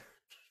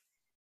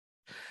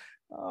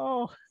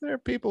 Oh, there are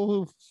people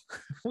who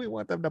we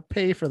want them to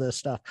pay for this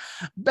stuff.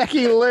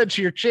 Becky Lynch,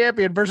 your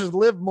champion, versus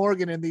Liv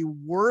Morgan in the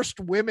worst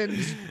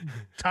women's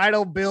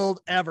title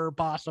build ever,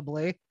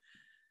 possibly,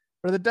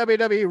 for the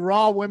WWE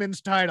Raw Women's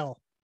title.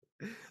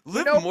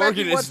 Liv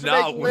Morgan is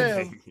not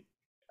winning.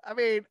 I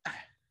mean,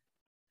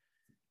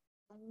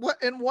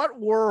 what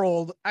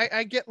world?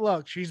 I get.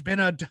 Look, she's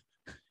been a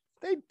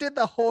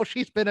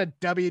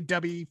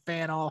WWE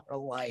fan all her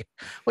life,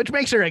 which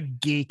makes her a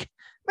geek.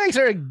 Makes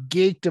her a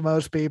geek to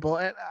most people,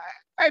 and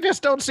I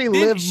just don't see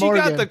Liv Morgan.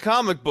 She got the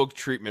comic book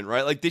treatment,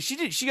 right? Like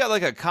she got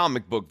like a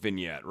comic book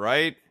vignette,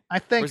 right? I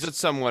think. Or is it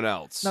someone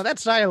else? No,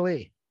 that's Xia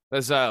Li.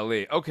 That's Xia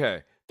Li.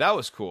 Okay, that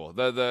was cool.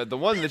 The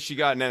one that she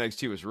got in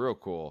NXT was real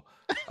cool.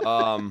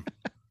 I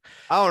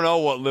don't know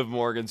what Liv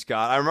Morgan's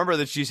got. I remember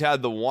that she's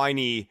had the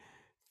whiny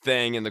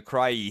thing and the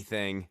cryy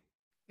thing.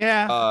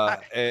 Yeah.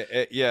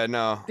 Yeah.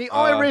 No. The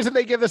only reason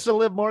they give this to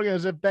Liv Morgan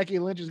is if Becky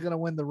Lynch is going to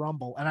win the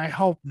Rumble, and I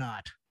hope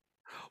not.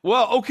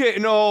 Well, okay,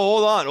 no,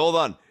 hold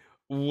on.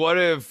 What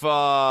if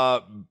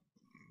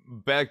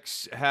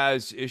Bex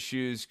has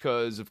issues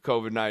because of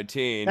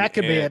COVID-19? That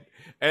could be it.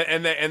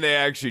 And they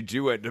actually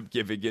do end up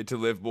giving it to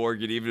Liv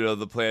Morgan, even though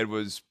the plan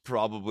was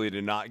probably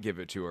to not give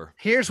it to her.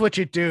 Here's what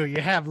you do: you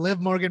have Liv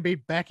Morgan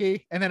beat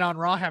Becky, and then on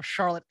Raw have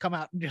Charlotte come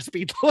out and just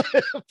beat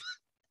Liv.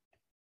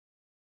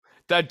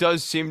 That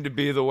does seem to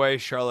be the way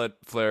Charlotte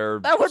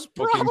Flair's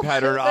booking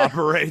pattern that.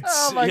 operates.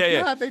 Oh my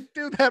God, they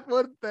do that,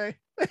 wouldn't they?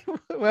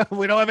 Well,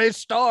 we don't have any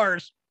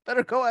stars.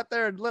 Better go out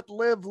there and let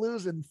Liv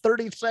lose in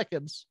 30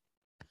 seconds.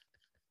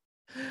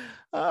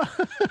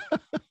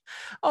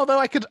 Although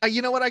I could,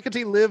 you know what, I could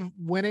see Liv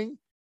winning.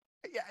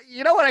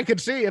 You know what I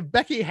could see? If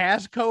Becky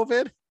has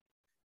COVID,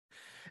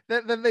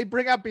 then they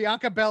bring out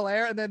Bianca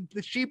Belair, and then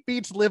she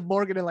beats Liv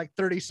Morgan in like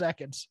 30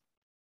 seconds.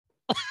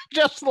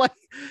 just like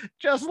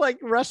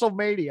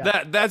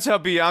WrestleMania. That's how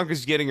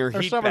Bianca's getting her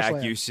heat back,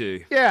 SummerSlam. you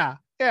see. Yeah,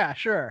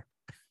 sure.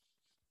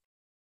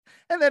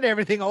 And then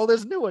everything old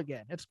is new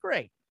again. It's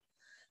great.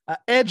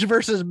 Edge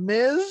versus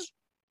Miz.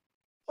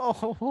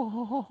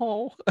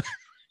 Oh,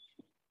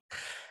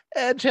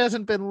 Edge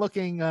hasn't been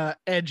looking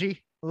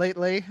edgy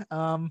lately.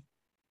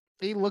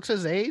 He looks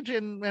his age,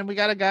 and we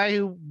got a guy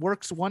who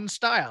works one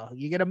style.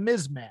 You get a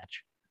Miz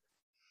match.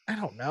 I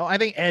don't know. I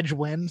think Edge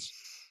wins.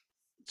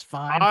 It's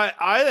fine.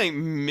 I think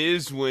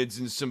Miz wins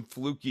in some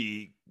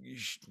fluky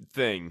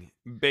thing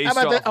based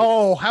how about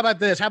off. How about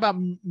this? How about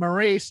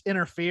Maurice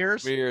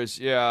interferes?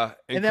 Yeah,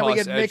 and then we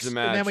get mixed. And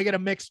then we get a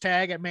mixed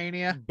tag at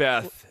Mania.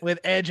 Beth with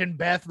Edge and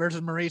Beth versus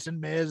Maurice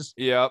and Miz.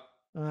 Yep.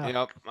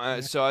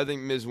 So I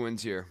think Miz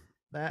wins here.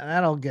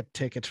 That'll get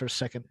tickets for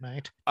second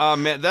night.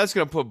 Man, that's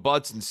gonna put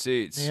butts in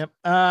seats. Yep.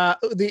 In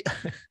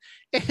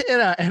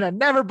a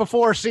never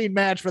before seen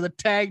match for the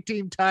tag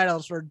team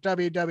titles for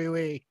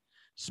WWE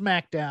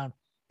SmackDown.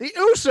 The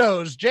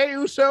Usos, Jey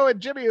Uso and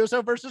Jimmy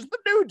Uso versus the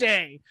New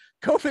Day,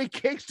 Kofi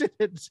Kingston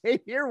and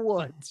Xavier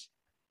Woods.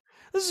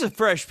 This is a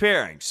fresh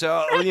pairing.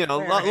 So,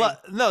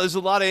 there's a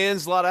lot of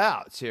ins, a lot of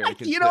outs here.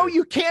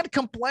 You can't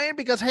complain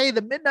because, hey,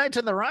 the Midnights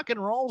and the Rock and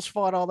Rolls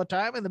fought all the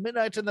time, and the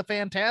Midnights and the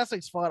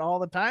Fantastics fought all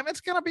the time. It's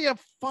going to be a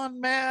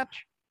fun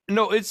match.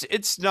 No,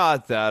 it's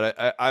not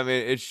that. I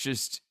mean,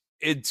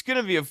 it's going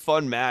to be a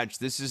fun match.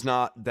 This is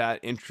not that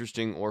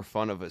interesting or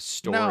fun of a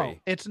story. No,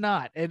 it's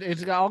not.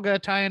 It's all going to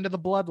tie into the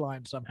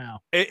bloodline somehow.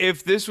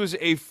 If this was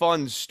a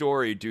fun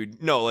story,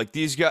 dude, no, like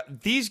these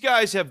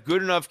guys have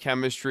good enough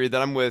chemistry that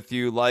I'm with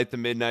you, like the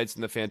Midnights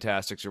and the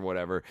Fantastics or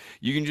whatever.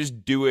 You can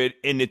just do it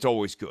and it's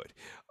always good.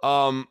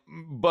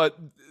 But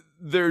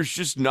there's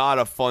just not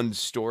a fun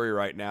story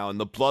right now. And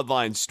the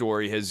bloodline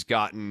story has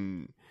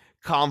gotten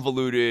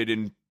convoluted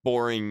and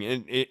boring,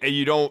 and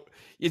you don't.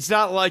 It's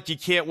not like you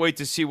can't wait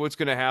to see what's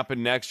going to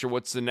happen next or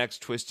what's the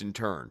next twist and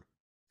turn.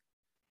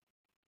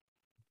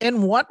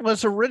 In what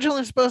was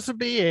originally supposed to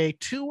be a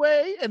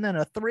 2-way and then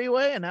a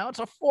 3-way, and now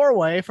it's a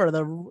 4-way for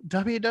the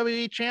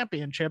WWE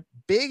Championship.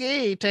 Big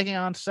E taking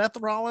on Seth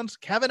Rollins,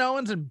 Kevin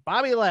Owens, and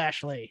Bobby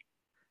Lashley.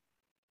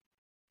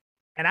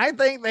 And I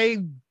think they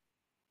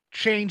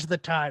changed the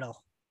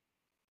title.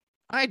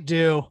 I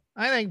do.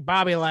 I think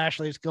Bobby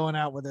Lashley's going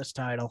out with this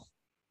title.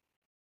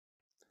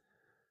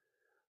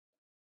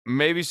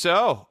 Maybe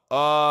so.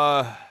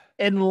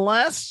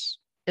 Unless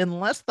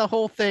the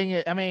whole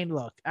thing, I mean,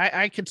 look,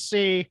 I could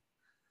see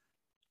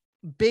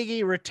Big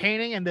E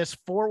retaining and this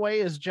 4-way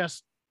is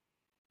just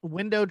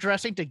window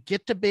dressing to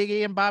get to Big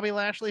E and Bobby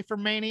Lashley for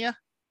Mania?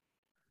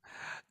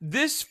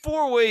 This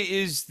 4-way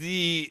is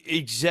the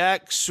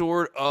exact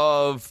sort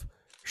of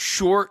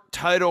short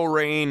title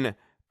reign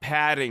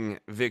padding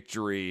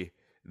victory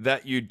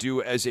that you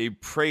do as a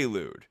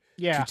prelude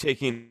to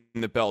taking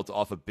the belt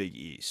off of Big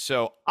E.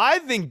 So I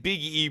think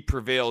Big E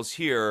prevails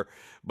here,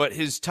 but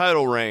his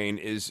title reign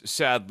is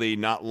sadly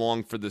not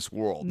long for this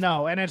world.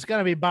 No, and it's going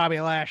to be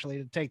Bobby Lashley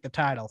to take the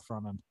title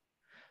from him.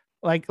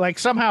 Like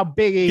somehow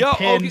Big E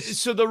pins. Okay,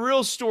 so the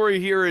real story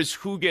here is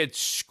who gets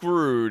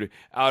screwed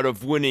out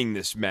of winning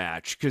this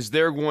match, because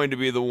they're going to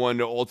be the one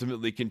to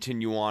ultimately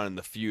continue on in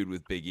the feud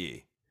with Big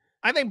E.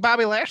 I think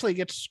Bobby Lashley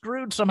gets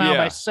screwed somehow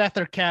by Seth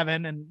or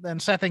Kevin, and then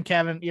Seth and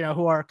Kevin,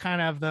 who are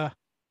kind of the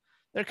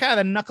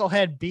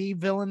knucklehead B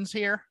villains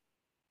here.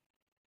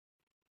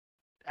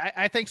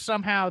 I think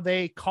somehow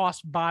they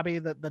cost Bobby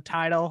the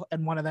title,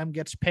 and one of them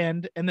gets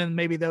pinned, and then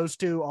maybe those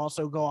two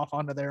also go off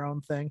onto their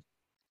own thing.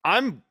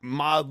 I'm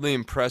mildly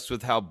impressed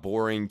with how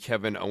boring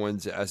Kevin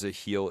Owens as a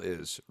heel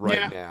is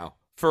now.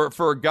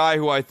 For a guy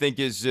who I think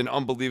is an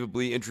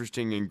unbelievably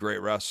interesting and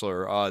great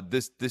wrestler,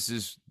 this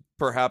is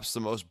perhaps the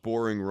most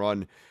boring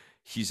run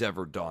he's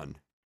ever done.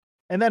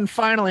 And then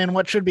finally, in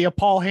what should be a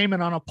Paul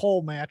Heyman on a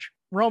pole match,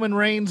 Roman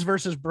Reigns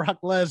versus Brock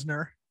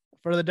Lesnar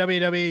for the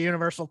WWE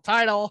Universal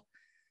title.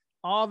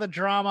 All the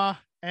drama,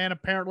 and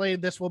apparently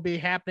this will be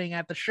happening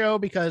at the show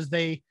because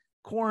they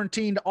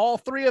quarantined all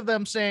three of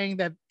them, saying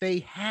that they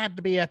had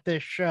to be at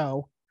this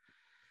show.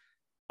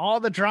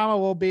 All the drama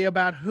will be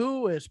about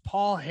who is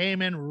Paul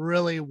Heyman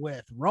really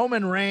with,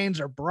 Roman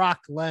Reigns or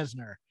Brock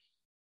Lesnar.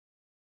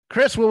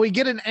 Chris, will we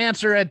get an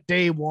answer at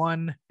day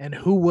one, and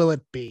who will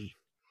it be?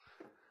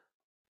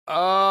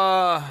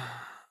 I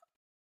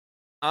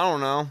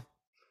don't know.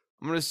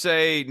 I'm going to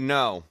say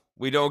no.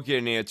 We don't get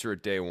an answer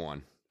at day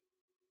one.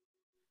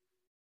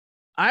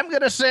 I'm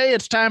going to say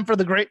it's time for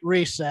the Great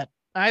Reset.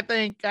 I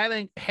think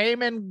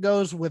Heyman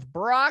goes with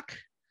Brock,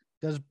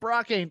 because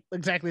Brock ain't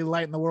exactly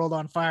lighting the world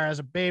on fire as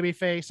a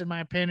babyface, in my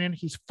opinion.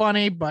 He's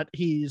funny, but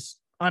he's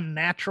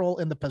unnatural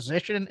in the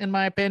position, in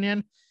my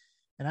opinion.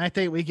 And I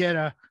think we get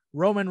a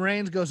Roman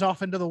Reigns goes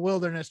off into the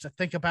wilderness to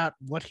think about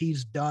what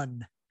he's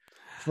done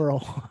for a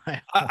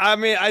while. I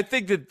mean, I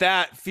think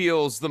that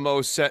feels the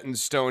most set in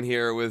stone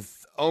here,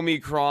 with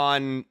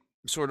Omicron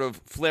sort of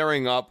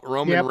flaring up,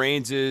 Roman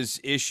Reigns'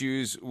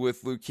 issues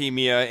with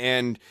leukemia,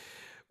 and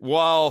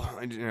while,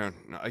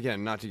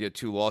 again, not to get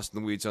too lost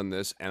in the weeds on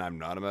this, and I'm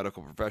not a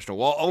medical professional,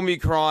 while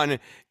Omicron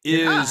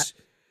is...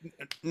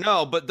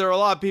 No, but there are a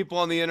lot of people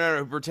on the internet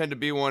who pretend to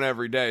be one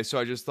every day, so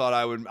I just thought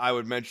I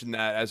would mention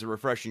that as a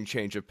refreshing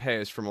change of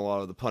pace from a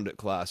lot of the pundit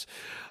class.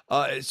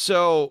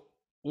 So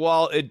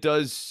while it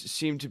does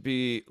seem to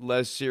be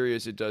less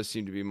serious, it does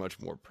seem to be much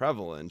more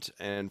prevalent,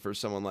 and for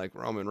someone like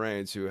Roman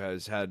Reigns, who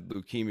has had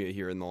leukemia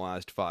here in the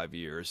last 5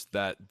 years,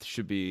 that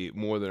should be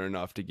more than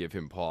enough to give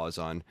him pause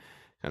on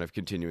kind of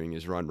continuing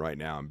his run right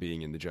now and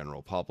being in the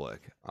general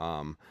public.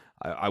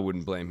 I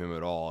wouldn't blame him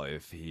at all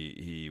if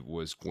he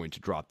was going to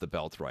drop the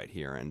belt right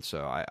here. And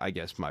so I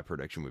guess my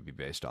prediction would be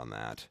based on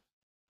that.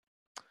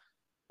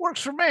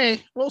 Works for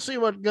me. We'll see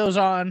what goes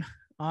on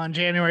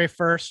January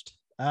 1st.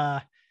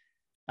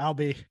 I'll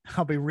be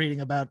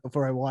reading about it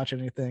before I watch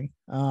anything.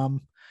 I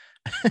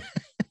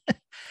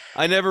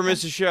never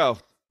miss a show.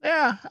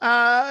 Yeah.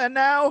 And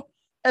now,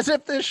 as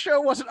if this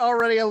show wasn't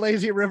already a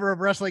lazy river of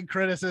wrestling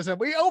criticism,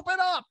 we open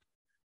up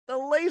the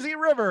lazy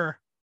river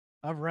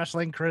of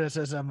wrestling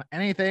criticism.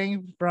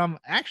 Anything from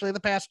actually the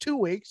past 2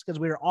 weeks, because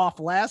we were off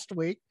last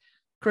week.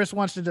 Chris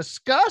wants to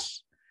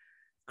discuss.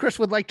 Chris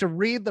would like to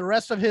read the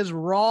rest of his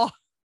Raw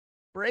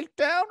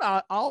breakdown.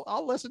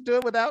 I'll listen to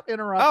it without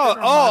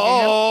interrupting.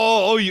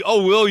 Will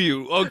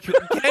you? Oh,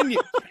 can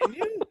you?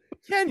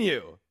 Can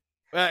you?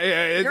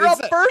 You're up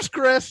first,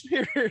 Chris.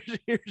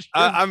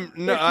 I'm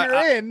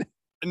done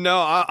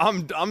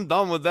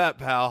with that,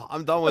 pal.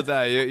 I'm done with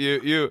that.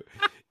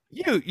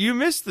 You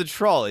missed the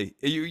trolley.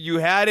 You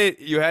had it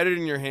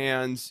in your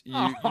hands.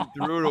 You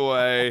threw it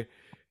away.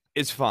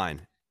 It's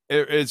fine.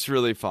 It's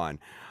really fine.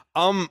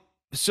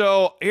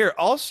 So here,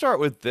 I'll start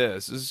with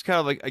this. This is kind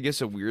of like, I guess,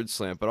 a weird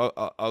slant, but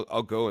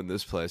I'll go in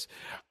this place.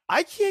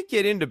 I can't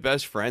get into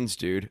best friends,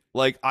 dude.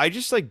 Like, I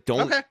just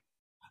don't. Okay.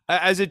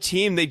 As a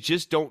team, they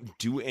just don't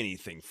do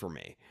anything for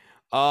me.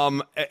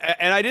 And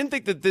I didn't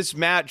think that this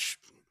match,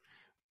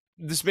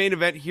 this main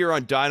event here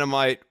on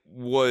Dynamite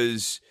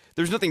was.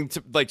 There's nothing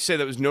to say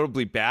that was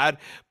notably bad,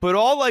 but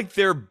all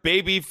their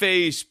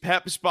babyface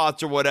pep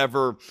spots or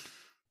whatever,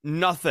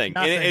 nothing.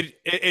 And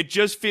it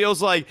just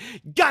feels like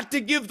got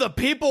to give the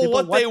people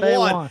what they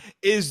want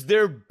is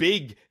their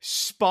big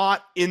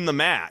spot in the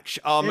match.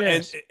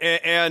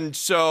 And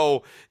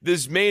so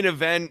this main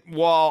event,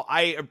 while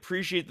I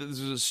appreciate that this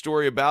is a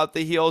story about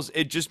the heels,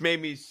 it just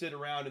made me sit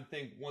around and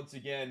think once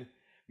again,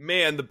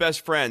 man, the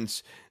best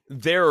friends,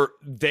 they're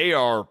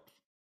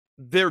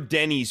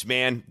Denny's,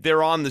 man.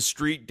 They're on the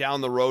street down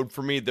the road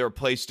for me. They're a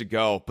place to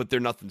go, but they're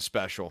nothing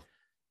special.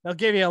 They'll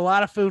give you a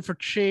lot of food for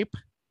cheap.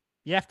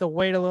 You have to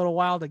wait a little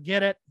while to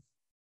get it.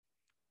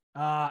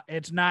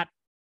 It's not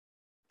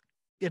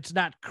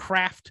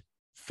craft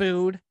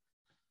food.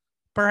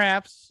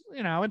 Perhaps,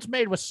 it's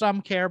made with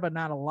some care, but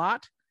not a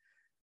lot.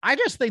 I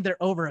just think they're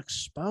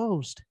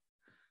overexposed.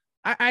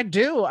 I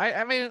do.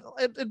 I mean,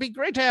 it'd be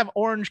great to have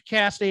Orange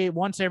Cassidy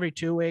once every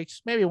 2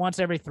 weeks, maybe once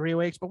every 3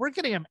 weeks, but we're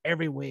getting him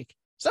every week,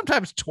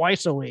 sometimes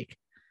twice a week.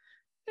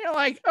 You're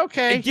like,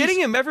 okay. And getting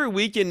him every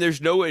weekend,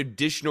 there's no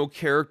additional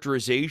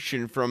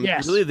characterization from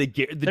really the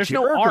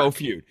Jericho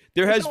feud.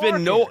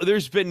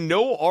 There's been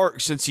no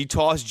arc since he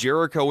tossed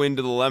Jericho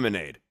into the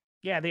lemonade.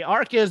 Yeah, the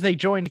arc is they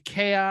joined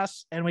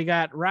Chaos, and we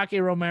got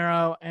Rocky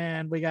Romero,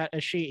 and we got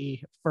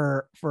Ishii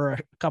for a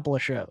couple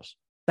of shows.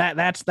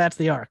 That's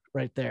the arc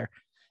right there.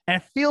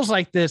 And it feels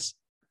like this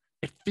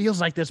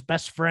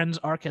best friends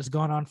arc has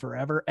gone on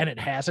forever, and it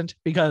hasn't,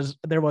 because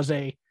there was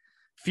a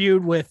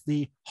feud with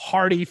the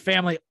Hardy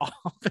family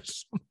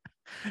office.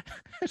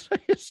 So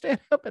you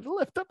stand up and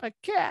lift up a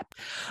cat.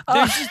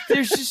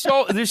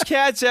 There's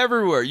cats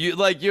everywhere. You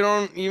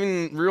don't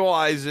even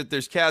realize that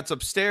there's cats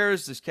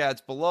upstairs. There's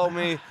cats below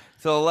me.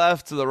 To the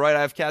left, to the right,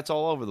 I have cats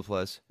all over the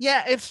place.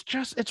 Yeah,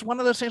 it's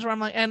one of those things where I'm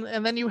like,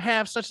 and then you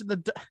have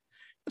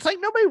it's like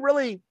nobody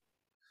really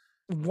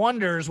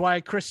wonders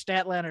why Chris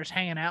Statlander's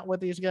hanging out with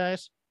these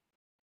guys,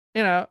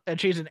 and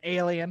she's an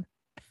alien,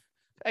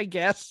 I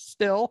guess.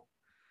 Still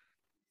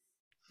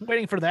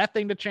waiting for that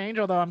thing to change.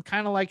 Although I'm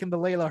kind of liking the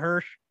Layla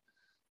Hirsch,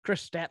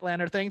 Chris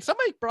Statlander thing.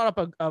 Somebody brought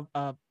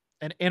up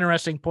an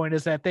interesting point,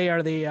 is that they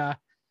are the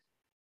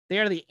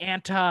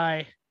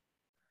anti,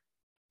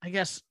 I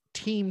guess,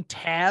 Team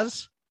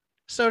Taz,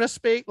 so to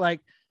speak. Like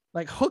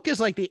Hook is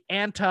like the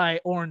anti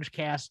Orange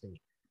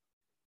Cassidy.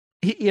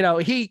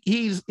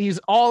 He's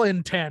all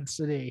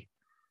intensity,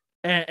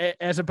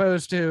 as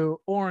opposed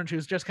to Orange,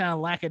 who's just kind of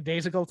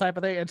lackadaisical type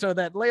of thing. And so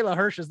that Layla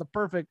Hirsch is the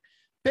perfect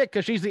pick,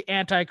 because she's the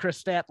anti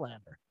Chris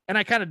Statlander, and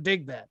I kind of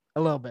dig that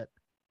a little bit.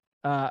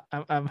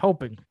 I'm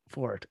hoping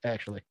for it,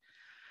 actually.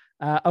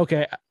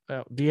 Okay,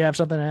 do you have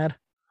something to add?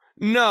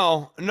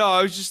 No,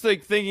 I was just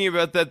thinking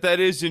about that. That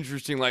is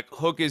interesting. Like,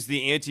 Hook is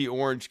the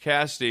anti-Orange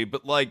Cassidy,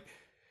 but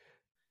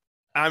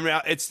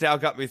it's now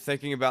got me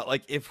thinking about,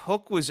 like, if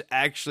Hook was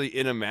actually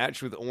in a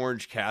match with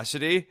Orange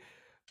Cassidy,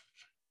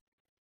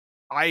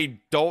 I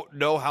don't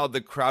know how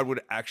the crowd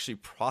would actually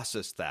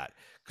process that,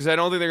 because I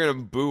don't think they're going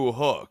to boo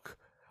Hook.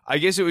 I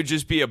guess it would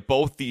just be a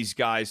both these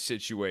guys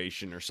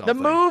situation or something.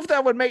 The move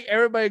that would make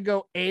everybody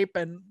go ape,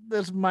 and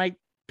this might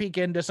peek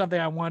into something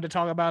I wanted to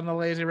talk about in the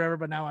Lazy River,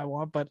 but now I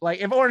won't. But like,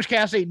 if Orange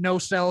Cassidy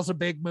no-sells a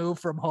big move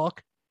from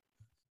Hook,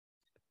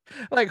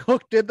 like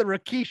Hook did the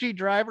Rikishi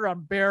driver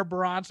on Bear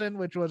Bronson,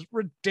 which was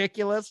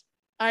ridiculous.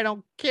 I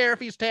don't care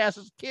if he's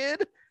Taz's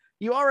kid.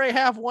 You already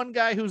have one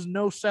guy who's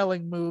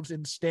no-selling moves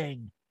in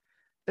Sting.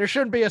 There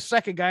shouldn't be a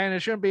second guy, and it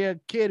shouldn't be a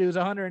kid who's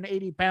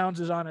 180 pounds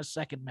who's on his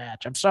second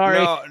match. I'm sorry.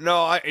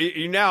 No,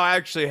 you now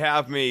actually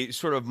have me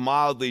sort of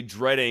mildly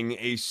dreading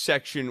a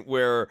section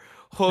where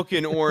Hook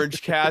and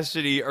Orange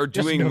Cassidy are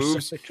doing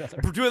moves,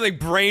 doing like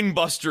brain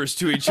busters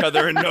to each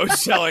other and no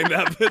selling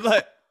them.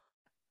 But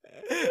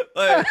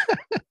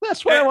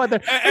that's what I want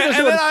there. And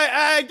then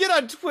I get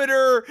on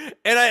Twitter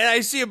and I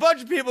see a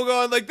bunch of people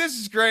going like, "This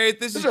is great.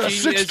 This is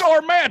genius. A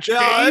 6-star match.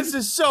 No, this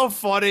is so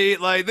funny.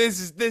 Like,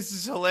 this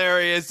is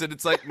hilarious." And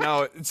it's like,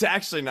 no, it's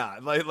actually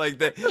not.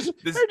 They're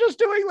just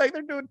doing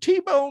they're doing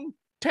T-bone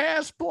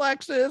Taz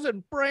plexes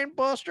and brain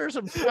busters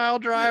and pile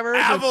drivers.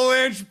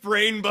 Avalanche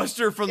brain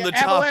buster from the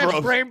top rope.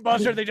 Avalanche brain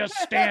buster. They just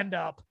stand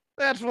up.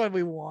 That's what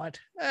we want.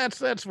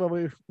 That's what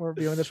we're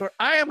viewing this for.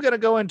 I am going to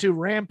go into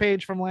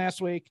Rampage from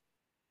last week.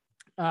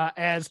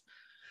 As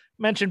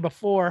mentioned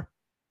before,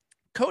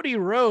 Cody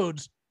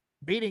Rhodes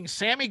beating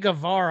Sammy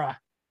Guevara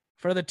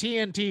for the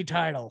TNT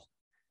title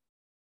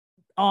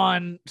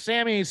on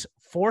Sammy's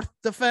 4th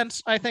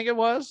defense, I think it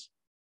was.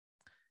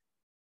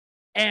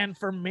 And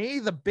for me,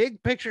 the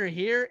big picture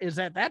here is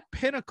that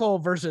Pinnacle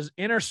versus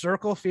Inner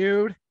Circle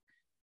feud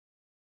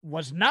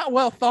was not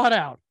well thought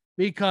out,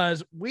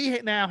 because we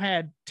now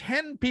had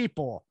 10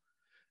 people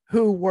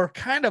who were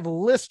kind of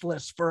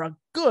listless for a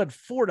good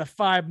 4 to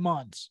 5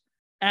 months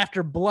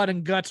after Blood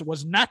and Guts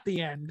was not the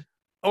end.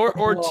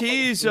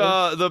 Ortiz,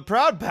 the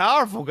Proud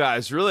Powerful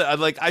guys, really.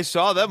 I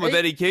saw them with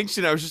Eddie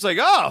Kingston. I was just like,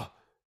 oh,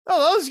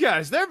 those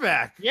guys, they're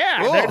back.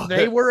 Yeah,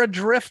 they were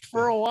adrift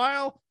for a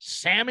while.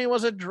 Sammy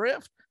was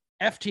adrift.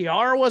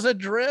 FTR was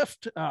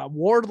adrift.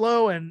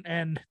 Wardlow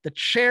and the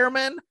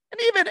chairman,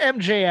 and even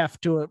MJF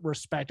to a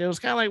respect. It was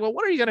kind of like, well,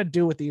 what are you going to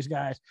do with these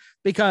guys?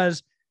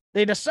 Because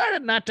they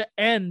decided not to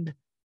end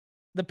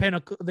the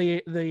Pinnacle,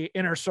 the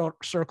Inner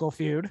Circle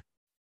feud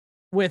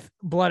with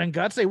Blood and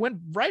Guts. They went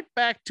right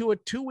back to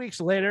it 2 weeks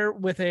later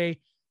with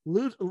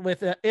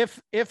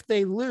if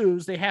they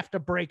lose, they have to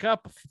break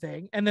up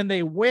thing, and then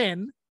they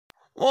win.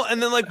 Well,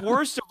 and then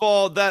worst of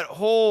all, that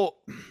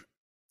whole,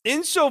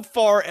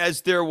 insofar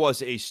as there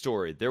was a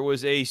story, there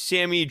was a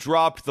Sammy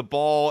dropped the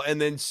ball and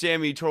then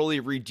Sammy totally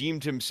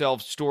redeemed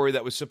himself story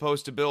that was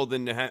supposed to build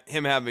into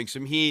him having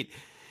some heat.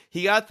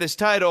 He got this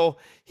title.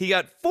 He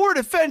got 4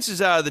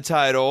 defenses out of the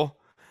title.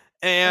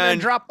 And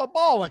dropped the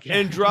ball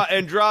again.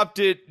 and dropped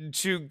it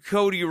to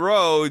Cody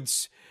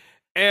Rhodes.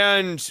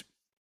 And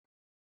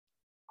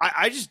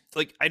I just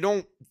like, I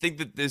don't think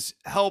that this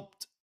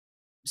helped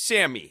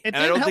Sammy. It And I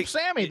didn't don't help think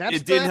Sammy.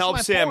 it didn't help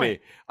my Sammy.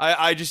 point.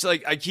 I just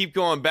like, I keep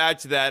going back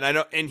to that. And I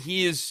know, and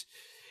his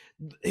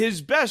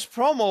best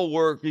promo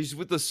work is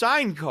with the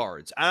sign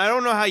cards. And I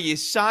don't know how you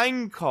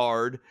sign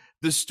card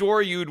the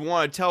story you'd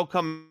want to tell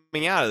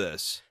coming out of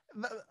this.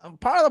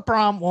 Part of the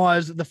problem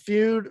was the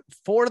feud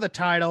for the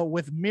title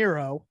with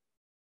Miro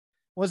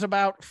was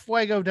about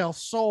Fuego del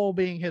Sol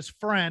being his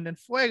friend, and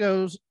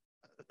Fuego's,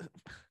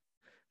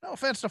 no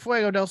offense to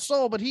Fuego del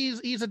Sol, but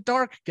he's a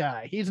dark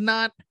guy. He's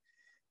not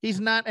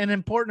an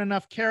important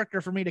enough character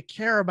for me to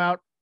care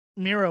about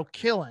Miro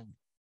killing,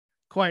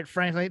 quite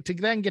frankly, to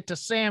then get to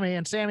Sammy,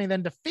 and Sammy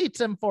then defeats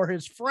him for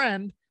his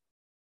friend.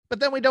 But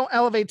then we don't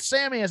elevate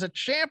Sammy as a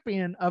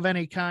champion of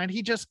any kind.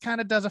 He just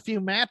kind of does a few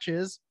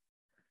matches,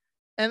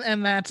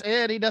 and that's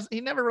it.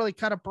 He never really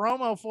cut a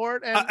promo for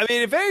it. And I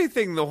mean, if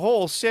anything, the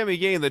whole Sammy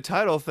getting the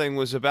title thing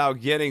was about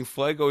getting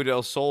Fuego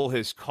del Sol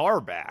his car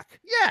back.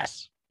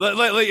 yes,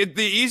 Like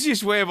the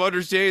easiest way of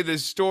understanding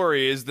this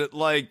story is that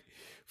like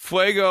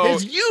Fuego,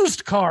 his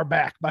used car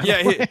back, by the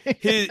way.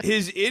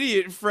 his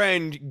idiot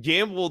friend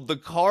gambled the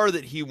car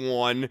that he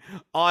won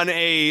on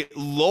a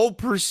low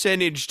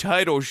percentage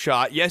title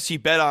shot. Yes, he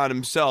bet on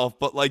himself,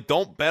 but like,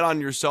 don't bet on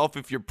yourself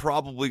if you're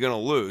probably gonna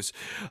lose.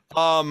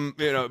 Don't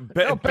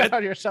bet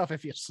on yourself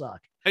if you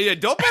suck. Yeah,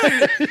 don't bet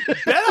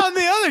on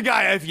the other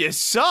guy if you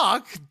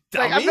suck.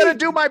 Like, I'm gonna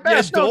do my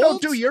best. Yeah, no,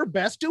 don't do your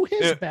best. Do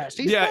his best.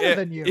 He's better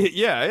than you.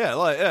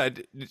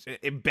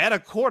 Bet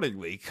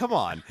accordingly. Come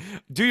on,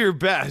 do your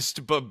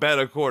best, but bet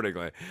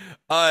accordingly.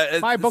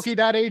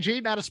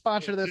 MyBookie.ag, not a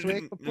sponsor this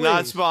week.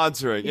 Not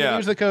sponsoring. You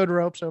use the code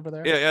ropes over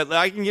there. Yeah,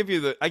 I can give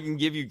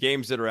you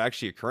games that are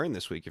actually occurring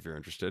this week if you're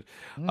interested.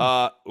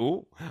 No.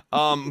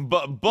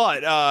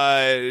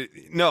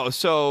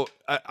 So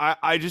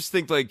I just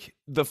think like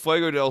the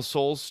Fuego del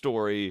Sol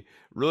story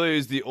really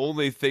is the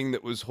only thing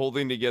that was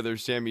holding together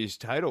Sammy's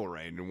title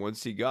reign. And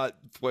once he got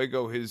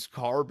Fuego his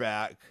car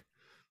back,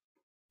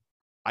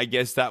 I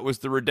guess that was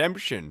the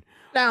redemption.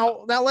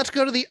 Now let's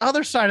go to the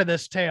other side of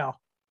this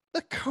tale.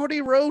 The Cody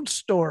Rhodes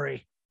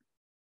story.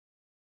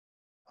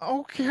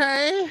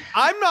 Okay.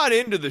 I'm not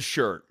into the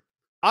shirt.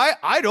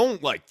 I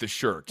don't like the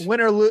shirt.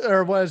 Winner,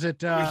 or was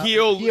it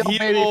heel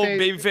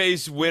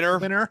babyface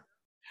winner?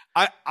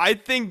 I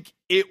think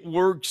it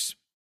works.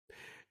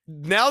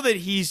 Now that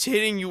he's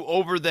hitting you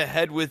over the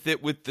head with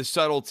it, with the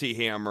subtlety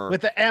hammer, with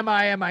the am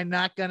I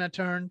not gonna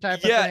turn type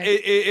of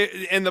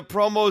thing. And the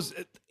promos,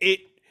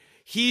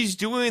 he's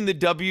doing the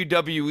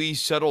WWE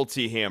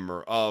subtlety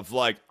hammer of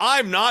like,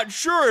 I'm not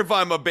sure if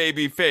I'm a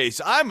baby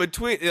face, I'm a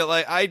twin.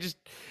 Like, I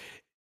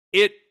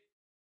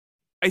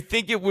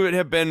think it would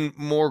have been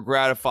more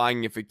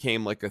gratifying if it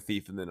came like a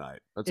thief in the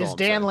night. Is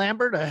Dan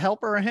Lambert a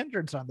help or a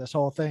hindrance on this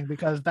whole thing?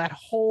 Because that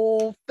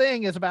whole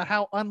thing is about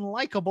how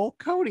unlikable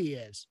Cody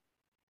is.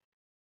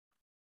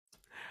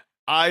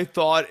 I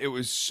thought it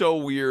was so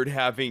weird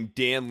having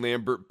Dan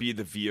Lambert be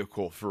the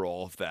vehicle for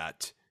all of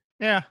that.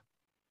 Yeah.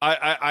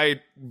 I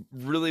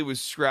really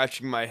was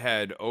scratching my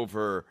head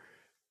over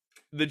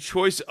the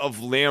choice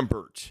of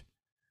Lambert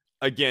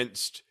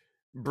against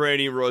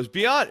Brandy Rose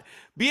beyond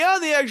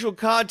the actual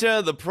content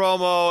of the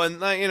promo and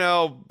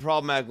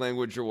problematic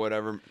language or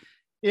whatever.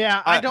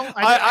 Yeah,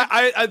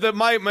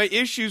 my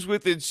issues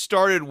with it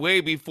started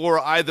way before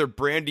either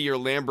Brandy or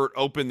Lambert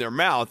opened their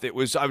mouth. I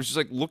was just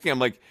like looking, I'm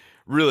like,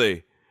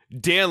 really?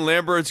 Dan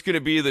Lambert's going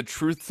to be the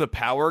truth to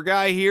power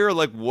guy here?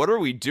 Like, what are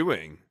we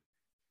doing?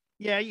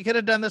 Yeah, you could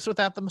have done this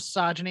without the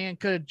misogyny and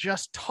could have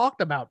just talked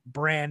about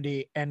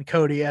Brandy and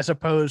Cody as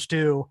opposed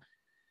to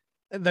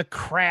the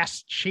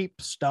crass,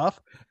 cheap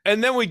stuff.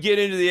 And then we get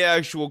into the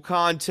actual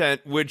content,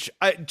 which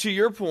to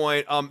your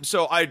point, I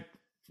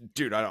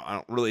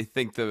don't really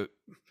think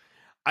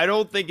I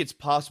don't think it's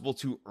possible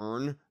to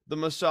earn the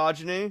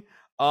misogyny.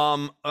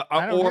 I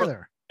don't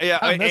either. Yeah,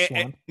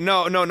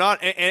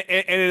 not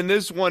and in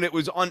this one, it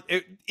was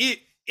even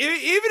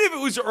if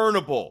it was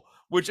earnable,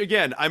 which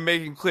again, I'm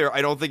making clear,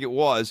 I don't think it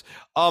was.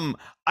 I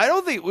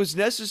don't think it was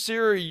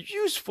necessarily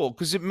useful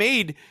because it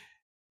made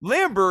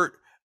Lambert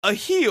a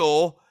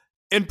heel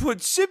and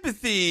put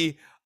sympathy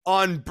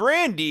on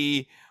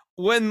Brandy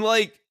when,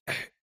 like,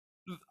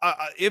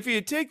 if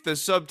you take the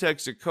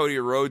subtext of Cody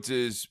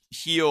Rhodes's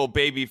heel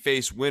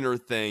babyface winner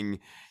thing,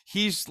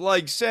 he's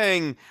like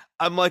saying,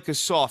 I'm like a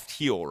soft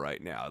heel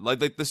right now. Like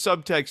the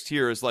subtext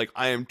here is like,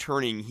 I am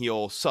turning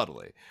heel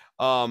subtly.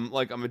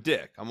 Like I'm a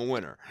dick. I'm a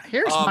winner.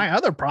 Here's my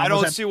other problem. I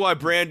don't see why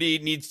Brandy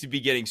needs to be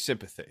getting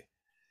sympathy.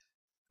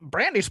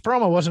 Brandy's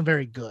promo wasn't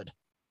very good.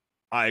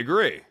 I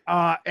agree.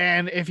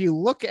 And if you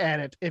look at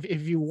it,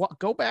 if you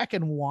go back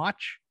and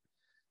watch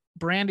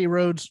Brandy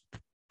Rhodes'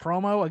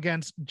 promo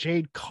against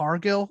Jade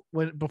Cargill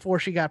before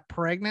she got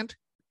pregnant,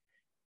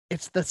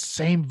 it's the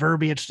same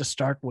verbiage to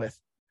start with,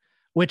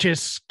 which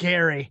is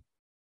scary.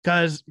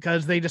 Because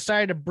they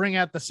decided to bring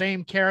out the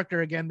same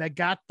character again that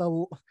got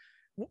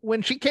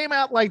when she came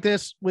out like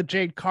this with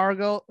Jade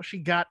Cargill, she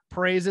got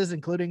praises,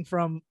 including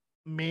from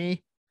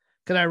me,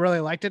 because I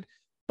really liked it.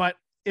 But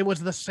it was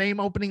the same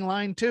opening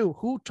line too.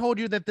 Who told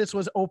you that this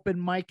was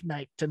open mic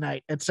night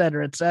tonight, et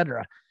cetera, et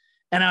cetera.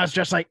 And I was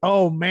just like,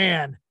 oh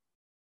man,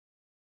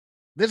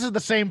 this is the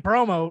same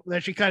promo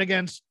that she cut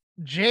against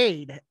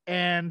Jade.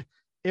 And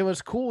it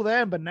was cool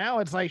then, but now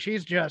it's like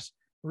she's just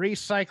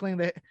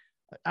recycling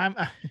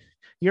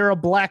you're a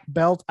black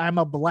belt, I'm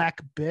a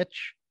black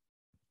bitch.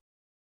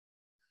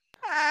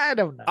 I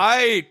don't know.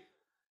 I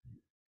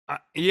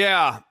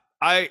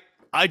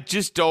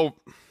just don't.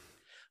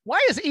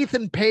 Why is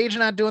Ethan Page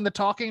not doing the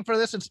talking for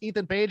this, since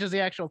Ethan Page is the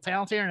actual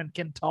talent here and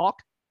can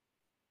talk?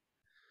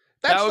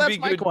 That's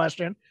my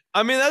question.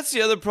 I mean, that's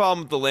the other problem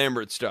with the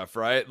Lambert stuff,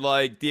 right?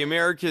 Like, the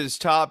America's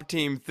Top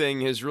Team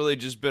thing has really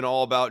just been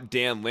all about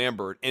Dan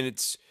Lambert, and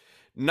it's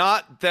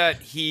not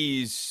that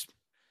he's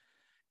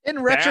in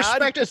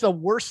retrospect, it's the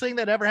worst thing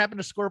that ever happened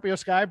to Scorpio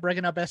Sky,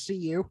 breaking up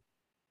SCU.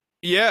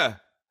 Yeah,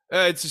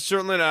 it's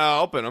certainly not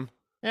helping him.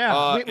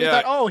 Yeah, we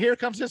thought, oh, here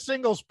comes his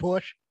singles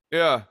push.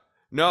 Yeah,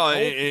 no,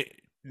 it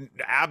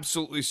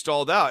absolutely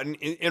stalled out.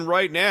 And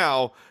right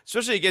now,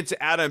 especially against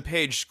Adam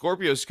Page,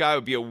 Scorpio Sky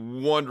would be a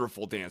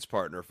wonderful dance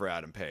partner for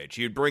Adam Page.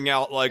 He'd bring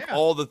out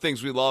all the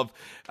things we love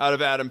out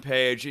of Adam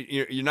Page.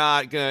 You're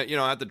not gonna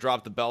have to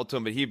drop the belt to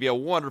him, but he'd be a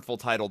wonderful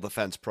title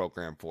defense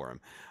program for him.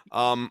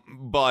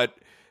 But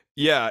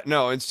yeah,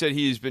 no, instead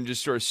he's been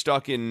just sort of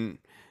stuck in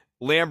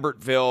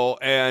Lambertville,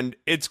 and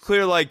it's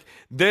clear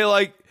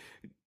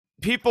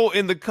people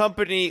in the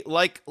company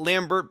like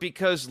Lambert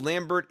because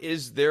Lambert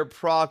is their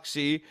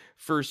proxy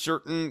for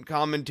certain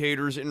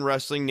commentators in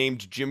wrestling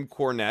named Jim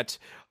Cornette.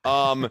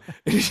 For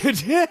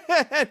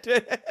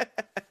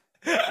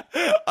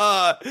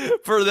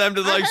them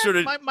to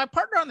my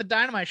partner on the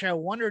Dynamite show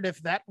wondered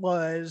if that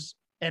was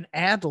an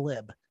ad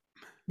lib,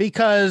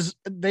 because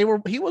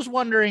he was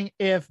wondering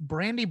if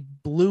Brandy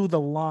blew the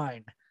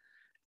line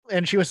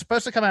and she was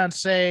supposed to come out and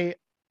say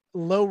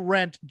low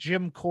rent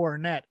Jim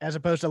Cornette as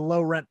opposed to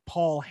low rent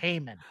Paul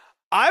Heyman.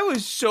 I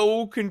was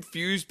so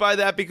confused by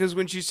that, because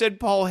when she said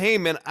Paul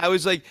Heyman, I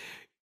was like,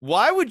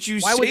 why would you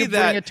say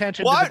that? Bring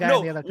attention to the guy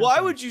in the other company?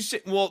 Why would you say,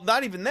 well,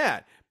 not even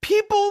that.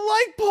 People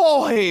like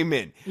Paul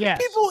Heyman.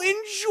 Yes. People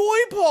enjoy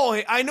Paul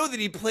Heyman. I know that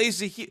he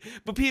plays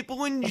but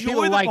people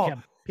enjoy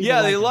him.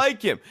 They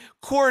like him.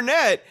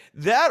 Cornette,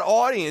 that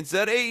audience,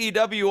 that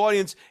AEW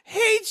audience,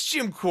 hates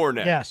Jim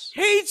Cornette. Yes.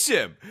 Hates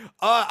him.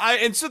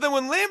 And so then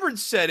when Lambert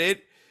said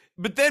it,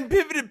 but then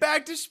pivoted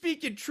back to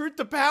speaking truth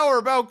to power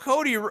about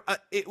Cody,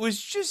 it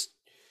was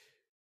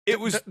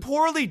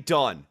poorly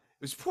done.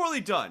 It was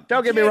poorly done.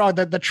 Don't get me wrong.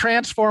 The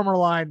Transformer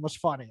line was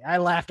funny. I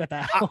laughed at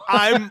that.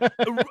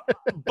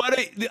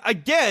 But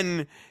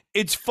again,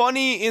 it's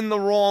funny in the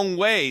wrong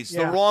ways.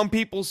 Yeah. The wrong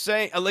people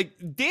saying, like,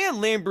 Dan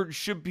Lambert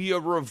should be a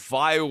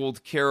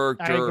reviled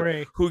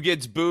character who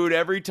gets booed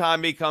every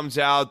time he comes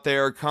out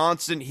there.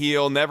 Constant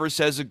heel, never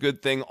says a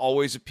good thing,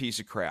 always a piece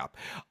of crap.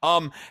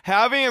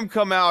 Having him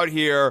come out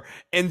here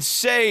and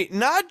say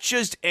not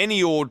just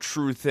any old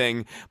true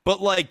thing,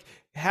 but like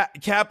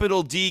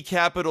capital D,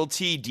 capital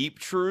T, deep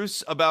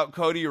truths about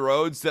Cody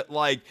Rhodes that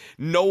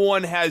no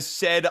one has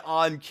said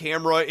on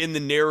camera in the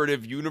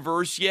narrative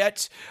universe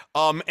yet,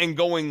 and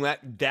going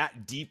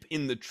that deep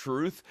in the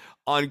truth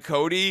on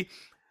Cody,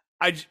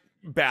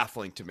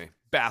 baffling to me.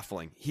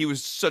 Baffling. He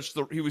was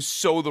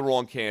so the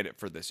wrong candidate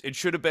for this. It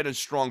should have been a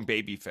strong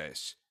baby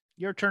face.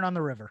 Your turn on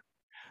the river.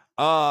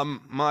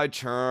 My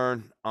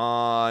turn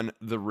on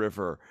the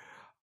river.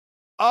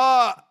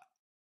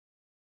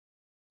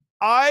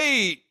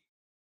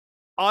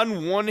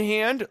 On one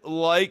hand,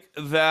 like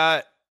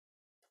that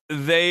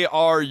they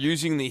are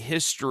using the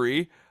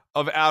history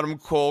of Adam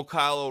Cole,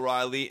 Kyle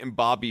O'Reilly, and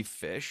Bobby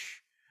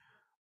Fish.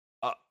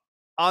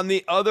 On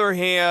the other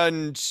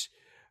hand,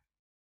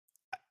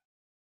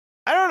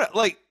 I don't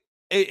know,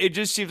 it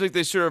just seems like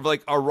they sort of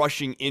are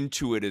rushing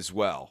into it as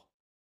well.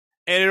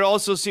 And it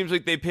also seems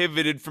like they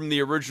pivoted from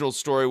the original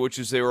story, which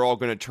is they were all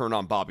going to turn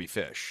on Bobby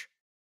Fish.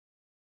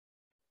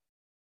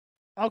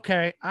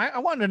 Okay, I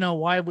wanted to know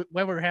why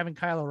we're having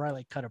Kyle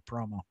O'Reilly cut a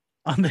promo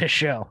on this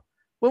show.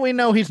 Well, we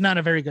know he's not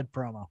a very good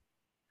promo.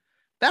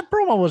 That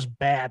promo was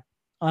bad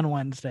on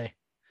Wednesday.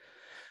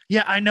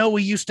 Yeah, I know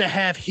we used to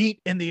have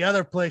heat in the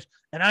other place,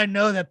 and I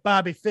know that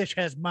Bobby Fish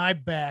has my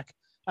back.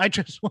 He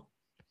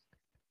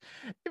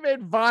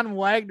made Von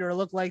Wagner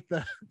look like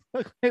the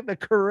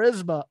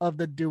charisma of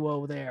the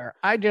duo there.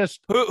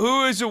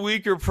 Who is a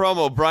weaker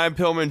promo, Brian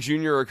Pillman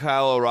Jr. or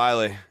Kyle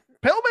O'Reilly?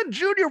 Pillman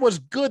Jr. was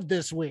good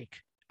this week.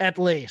 At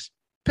least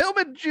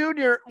Pillman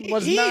Jr.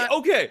 was not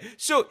okay.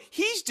 So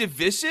he's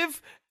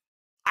divisive.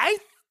 I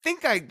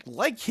think I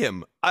like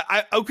him.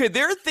 Okay.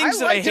 There are things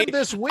that I hate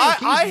this week.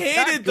 I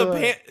hated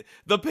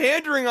the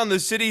pandering on the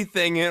city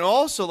thing, and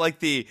also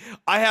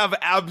I have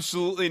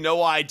absolutely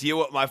no idea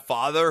what my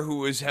father, who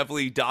was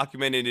heavily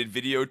documented and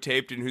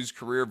videotaped, and whose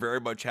career very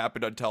much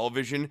happened on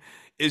television,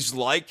 is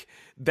like.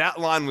 That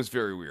line was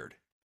very weird.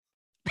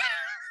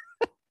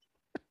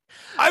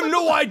 I have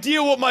no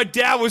idea what my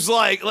dad was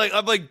like. Like,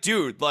 I'm like,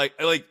 dude, like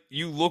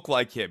you look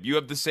like him. You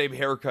have the same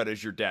haircut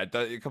as your dad.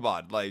 Come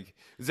on, like,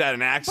 is that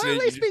an accident?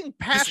 But at least being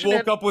passionate.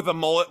 Just woke up with a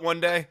mullet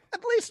one day.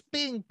 At least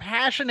being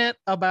passionate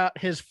about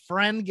his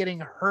friend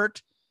getting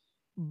hurt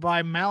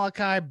by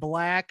Malachi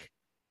Black.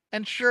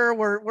 And sure,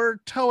 we're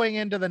towing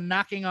into the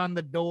knocking on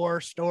the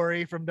door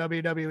story from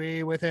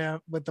WWE with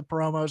him, with the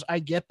promos. I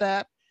get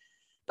that.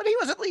 But he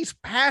was at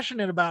least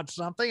passionate about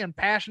something and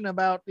passionate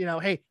about,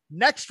 hey,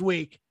 next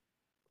week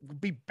we'll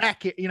be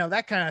back,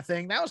 that kind of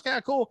thing. That was kind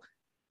of cool.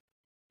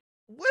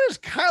 When has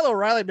Kyle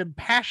O'Reilly been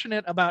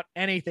passionate about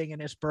anything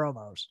in his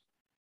promos?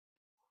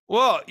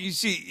 Well, you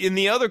see, in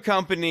the other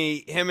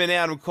company, him and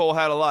Adam Cole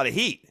had a lot of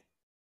heat.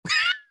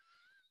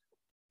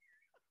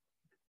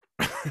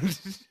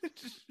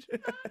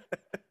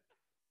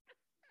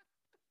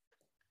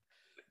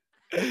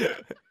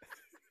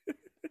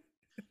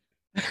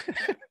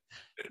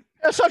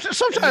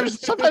 Sometimes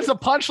the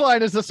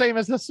punchline is the same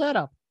as the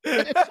setup.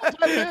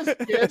 Sometimes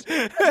it is, kids.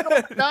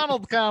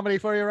 McDonald's comedy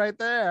for you right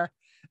there.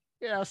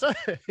 So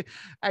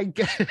I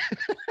get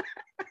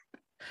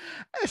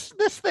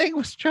this thing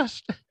was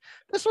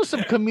this was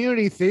some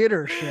community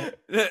theater shit.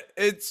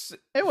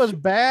 It was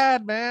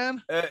bad,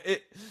 man.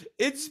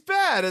 It's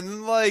bad,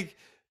 and like.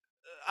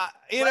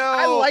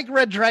 I like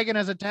Red Dragon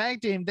as a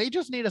tag team. They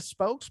just need a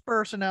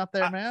spokesperson out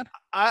there, man.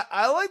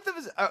 I like them.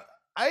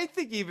 I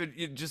think even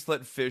you just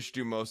let Fish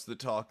do most of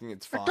the talking.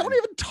 It's fine. Don't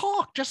even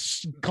talk.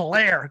 Just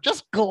glare.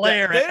 Just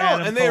glare. They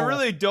don't, and they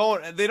really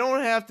don't. They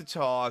don't have to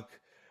talk.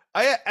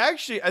 I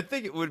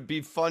think it would be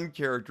fun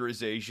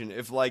characterization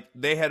if like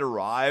they had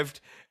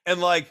arrived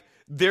and like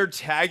they're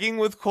tagging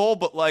with Cole,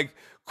 but like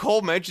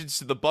Cole mentions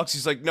to the Bucks,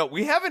 he's like, no,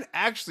 we haven't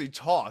actually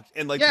talked.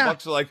 And like the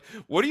Bucks are like,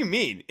 what do you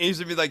mean? And he's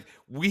gonna be like,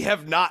 we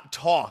have not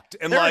talked.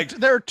 And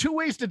there are two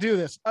ways to do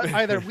this.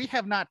 Either we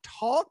have not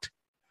talked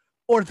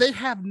or they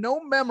have no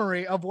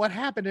memory of what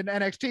happened in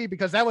NXT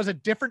because that was a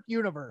different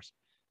universe.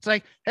 It's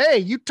like, hey,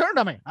 you turned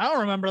on me. I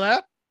don't remember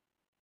that.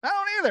 I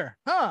don't either.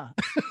 Huh?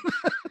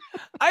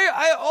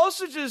 I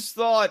also just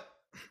thought,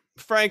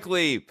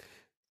 frankly,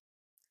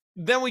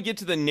 then we get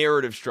to the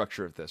narrative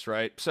structure of this,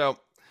 right? So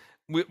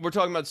we're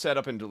talking about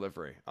setup and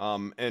delivery.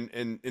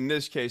 And in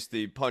this case,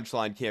 the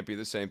punchline can't be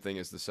the same thing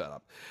as the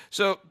setup.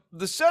 So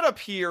the setup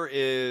here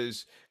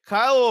is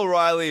Kyle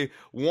O'Reilly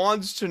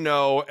wants to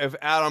know if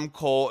Adam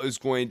Cole is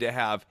going to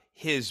have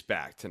his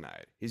back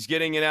tonight. He's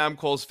getting in Adam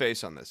Cole's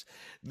face on this.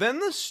 Then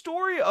the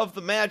story of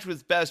the match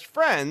with Best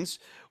Friends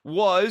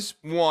was,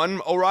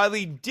 one,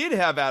 O'Reilly did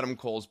have Adam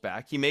Cole's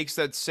back. He makes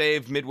that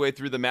save midway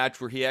through the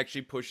match where he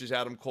actually pushes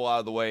Adam Cole out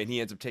of the way and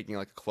he ends up taking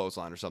like a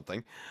clothesline or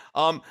something.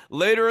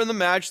 Later in the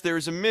match,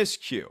 there's a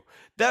miscue.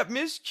 That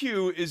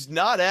miscue is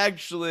not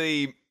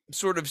actually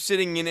sort of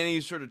sitting in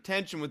any sort of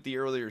tension with the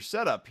earlier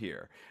setup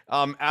here.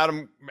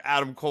 Adam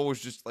Cole was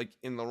just like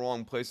in the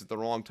wrong place at the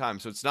wrong time.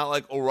 So it's not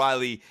like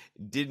O'Reilly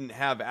didn't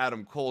have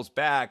Adam Cole's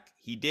back.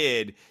 He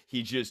did.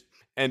 He just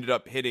ended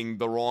up hitting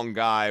the wrong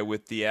guy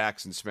with the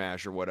axe and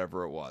smash or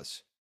whatever it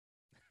was.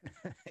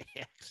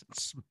 Axe and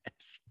smash.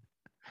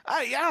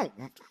 I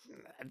don't.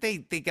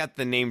 They got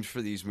the names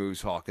for these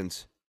moves,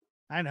 Hawkins.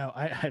 I know.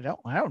 I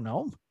don't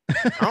know.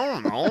 I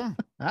don't know.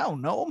 I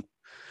don't know.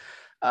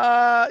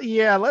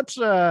 Yeah. Let's.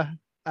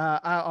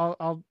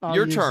 I'll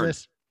Your use turn.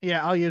 This.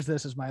 Yeah, I'll use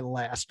this as my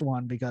last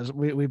one because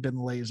we've been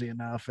lazy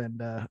enough,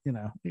 and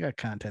we got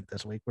content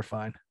this week. We're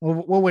fine.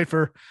 We'll wait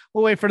for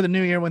the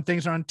new year when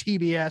things are on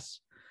TBS.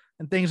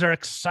 And things are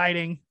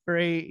exciting for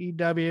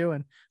AEW.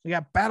 And we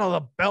got Battle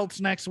of the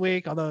Belts next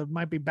week, although it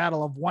might be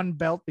Battle of One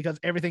Belt because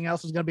everything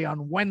else is going to be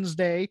on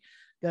Wednesday.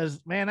 Because,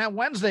 man, that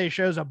Wednesday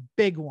show's a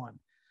big one.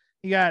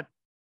 You got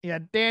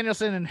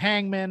Danielson and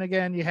Hangman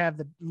again. You have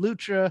the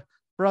Lucha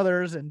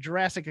Brothers and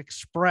Jurassic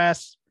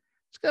Express.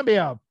 It's going to be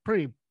a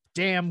pretty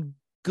damn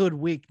good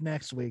week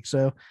next week.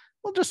 So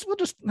we'll just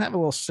have a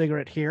little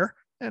cigarette here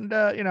and,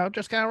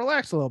 just kind of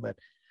relax a little bit.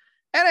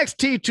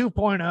 NXT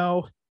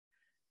 2.0.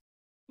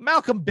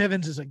 Malcolm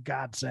Bivens is a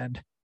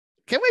godsend.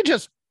 Can we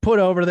just put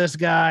over this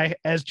guy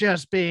as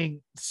just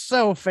being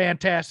so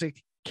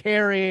fantastic,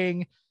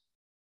 carrying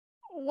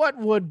what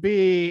would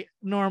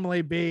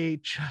normally be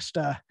just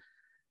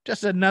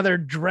another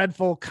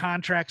dreadful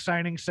contract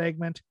signing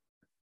segment.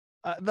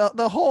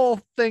 The whole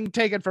thing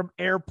taken from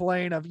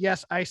Airplane of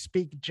Yes, I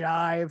Speak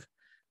Jive,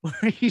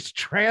 where he's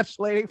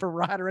translating for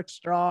Roderick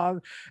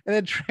Strong and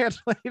then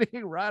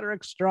translating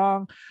Roderick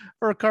Strong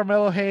for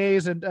Carmelo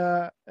Hayes and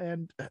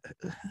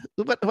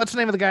what's the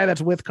name of the guy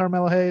that's with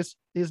Carmelo Hayes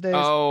these days?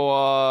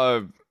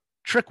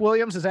 Trick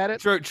Williams, is that it?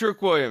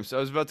 Trick Williams. I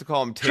was about to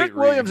call him Tate Trick Reed.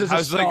 Williams is I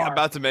was a star. like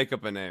about to make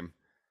up a name.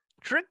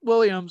 Trick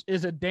Williams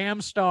is a damn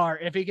star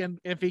if he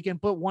can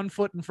put one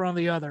foot in front of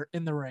the other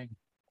in the ring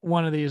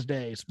one of these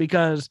days,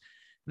 because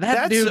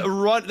that's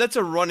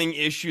a running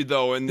issue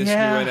though in this new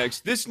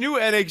NXT. This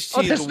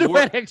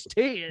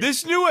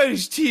new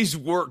NXT's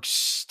work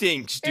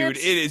stinks, dude.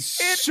 It is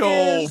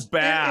so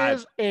bad. It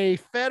is a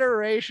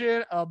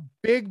federation of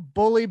big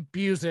bully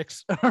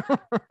Busiks,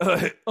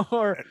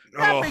 or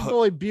not big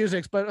bully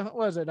Busiks, but what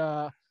was it?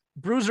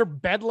 Bruiser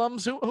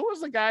Bedlams. Who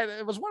was the guy?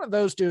 It was one of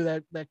those two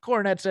that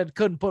Cornette said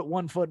couldn't put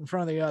one foot in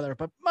front of the other.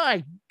 But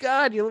my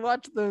God, you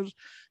watch those.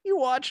 You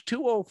watch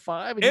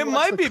 205. And it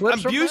might be.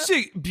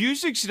 Busick.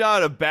 Busick's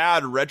not a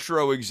bad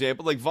retro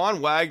example. Like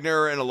Von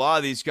Wagner and a lot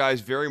of these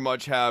guys very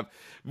much have.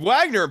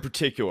 Wagner in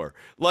particular,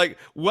 like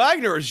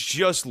Wagner is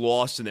just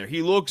lost in there.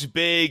 He looks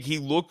big, he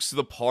looks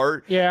the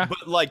part,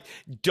 but like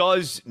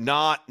does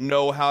not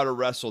know how to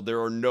wrestle.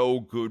 There are no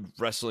good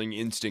wrestling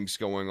instincts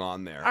going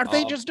on there. Aren't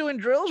they just doing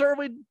drills, or are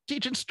we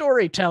teaching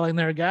storytelling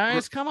there,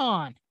 guys? Come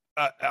on.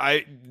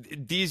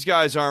 These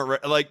guys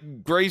aren't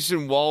like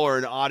Grayson Waller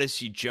and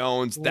Odyssey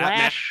Jones.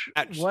 That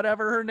match,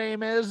 whatever her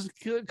name is,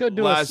 could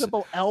do a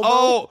simple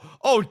elbow.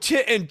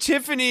 And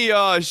Tiffany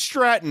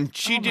Stratton,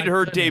 she did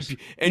her debut,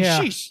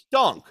 and she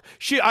stunk.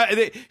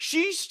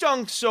 She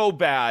stunk so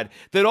bad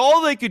that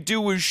all they could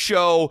do was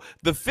show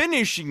the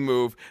finishing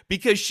move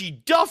because she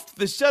duffed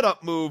the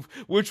setup move,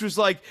 which was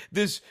like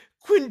this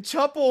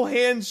quintuple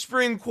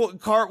handspring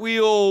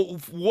cartwheel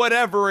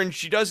whatever, and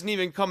she doesn't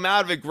even come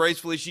out of it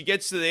gracefully. She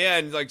gets to the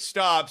end, like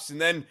stops,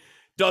 and then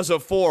does a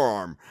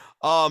forearm.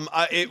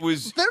 It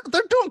was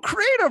they're doing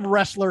creative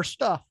wrestler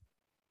stuff.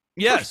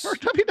 Yes, for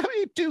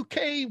WWE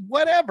 2K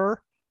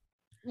whatever,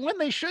 when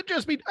they should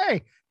just be,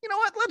 hey, you know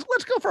what?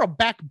 Let's go for a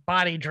back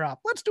body drop.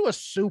 Let's do a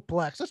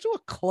suplex. Let's do a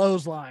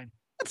clothesline.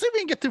 Let's see if we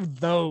can get through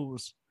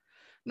those.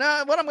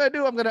 Now, what I'm gonna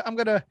do, I'm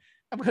gonna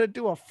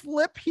do a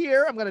flip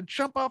here. I'm gonna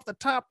jump off the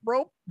top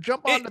rope,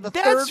 jump onto the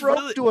third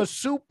rope, do a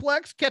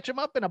suplex, catch him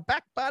up in a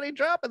back body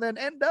drop, and then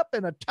end up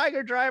in a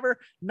Tiger Driver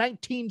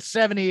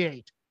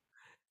 1978.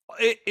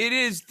 It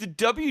is the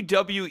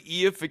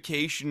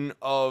WWE-ification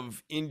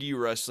of indie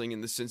wrestling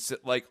in the sense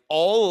that like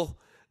all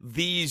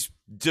these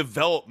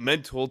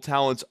developmental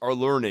talents are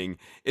learning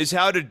is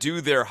how to do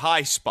their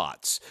high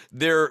spots.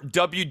 Their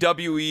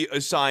WWE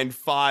assigned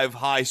 5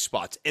 high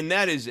spots, and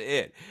that is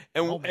it.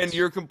 And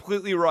you're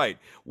completely right.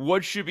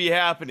 What should be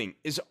happening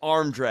is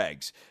arm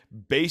drags,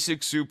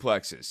 basic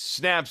suplexes,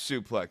 snap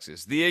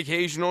suplexes, the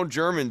occasional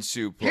German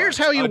suplex. Here's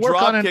how you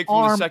work on an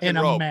arm in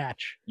a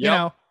match. You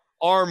know,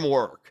 arm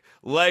work,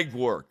 leg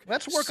work.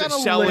 Let's work on a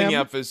selling limb,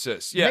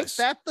 emphasis. Yes,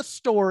 make that the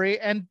story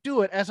and do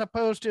it, as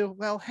opposed to,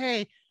 well,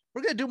 hey,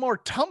 we're going to do more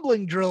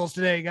tumbling drills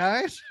today,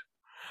 guys.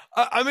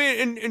 I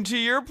mean, and to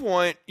your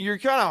point, you're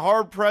kind of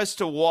hard-pressed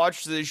to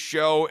watch this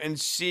show and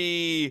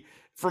see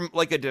from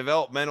like a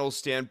developmental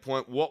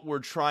standpoint what we're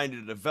trying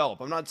to develop.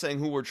 I'm not saying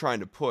who we're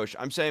trying to push.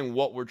 I'm saying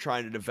what we're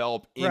trying to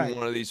develop in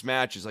one of these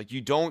matches. Like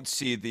you don't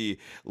see the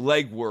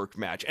leg work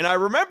match. And I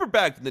remember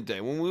back in the day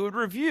when we would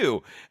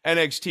review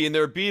NXT and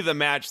there'd be the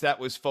match that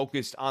was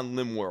focused on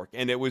limb work.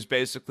 And it was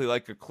basically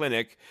like a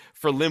clinic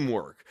for limb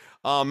work.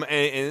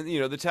 And you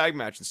know, the tag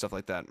match and stuff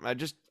like that.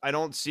 I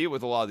don't see it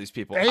with a lot of these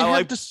people. They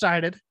have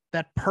decided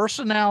that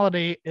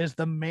personality is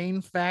the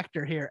main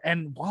factor here.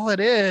 And while it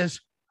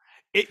is,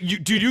 you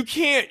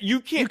can't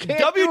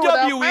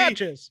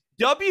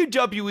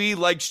WWE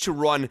likes to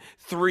run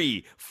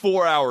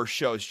 3-4 hour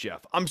shows,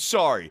 Jeff. I'm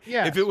sorry.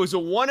 Yes. If it was a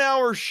 1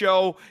 hour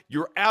show,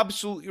 you're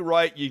absolutely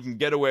right. You can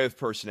get away with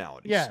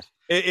personalities. Yes.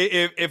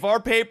 If our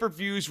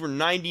pay-per-views were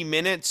 90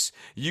 minutes,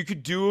 you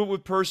could do it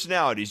with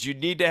personalities. You'd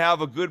need to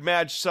have a good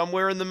match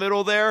somewhere in the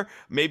middle there,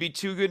 maybe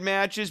 2 good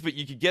matches, but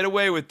you could get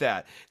away with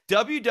that.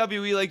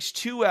 WWE likes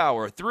 2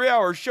 hour, 3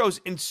 hour shows,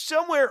 and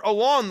somewhere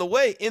along the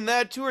way in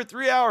that 2 or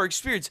 3 hour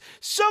experience,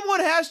 someone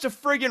has to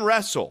friggin'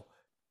 wrestle.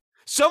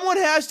 Someone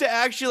has to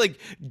actually like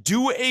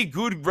do a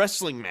good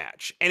wrestling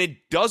match, and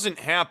it doesn't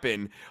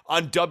happen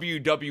on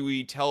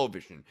WWE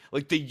television.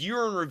 Like the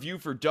year in review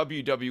for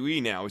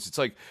WWE now is it's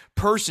like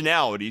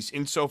personalities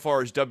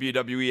insofar as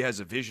WWE has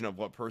a vision of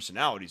what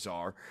personalities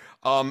are.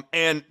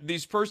 And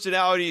these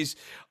personalities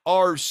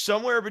are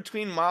somewhere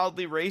between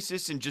mildly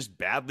racist and just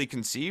badly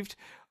conceived.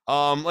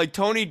 Like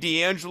Tony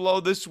D'Angelo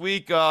this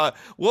week. What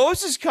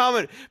was his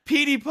comment?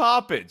 Petey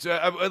Poppins.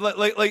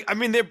 I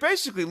mean, they're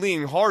basically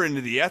leaning hard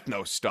into the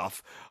ethno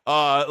stuff.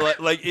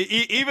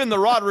 Even the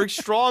Roderick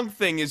Strong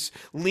thing is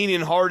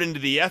leaning hard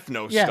into the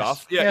ethno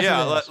stuff.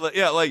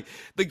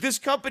 Like this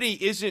company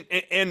isn't,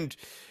 and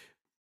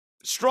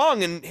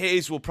Strong and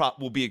Hayes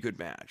will be a good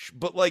match,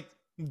 but like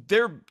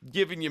they're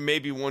giving you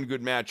maybe one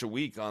good match a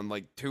week on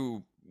like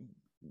 5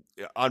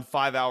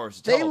 hours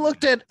of television. They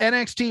looked at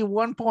NXT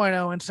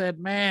 1.0 and said,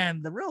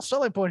 man, the real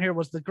selling point here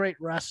was the great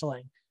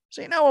wrestling.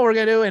 So you know what we're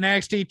going to do in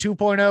NXT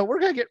 2.0? We're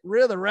going to get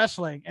rid of the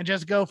wrestling and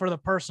just go for the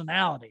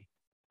personality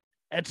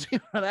and see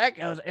where that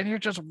goes. And you're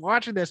just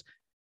watching this.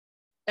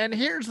 And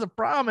here's the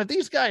problem. If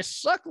these guys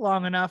suck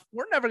long enough,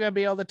 we're never going to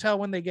be able to tell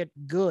when they get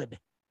good.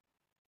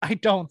 I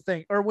don't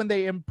think, or when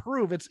they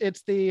improve.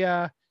 It's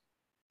the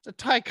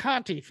Ty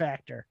Conti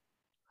factor,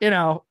 you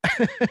know?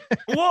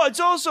 Well, it's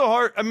also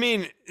hard. I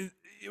mean,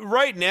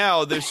 right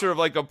now, there's sort of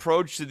like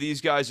approach to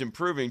these guys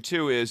improving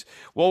too is,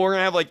 well, we're going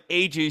to have like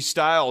AJ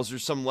Styles or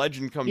some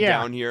legend come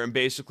down here and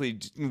basically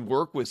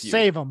work with you.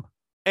 Save them.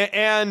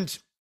 And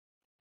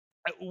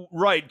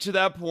right to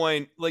that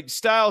point, like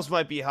Styles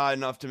might be high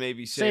enough to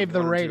maybe save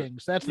the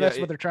ratings. That's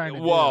what they're trying to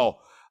do. Whoa.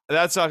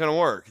 That's not going to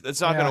work.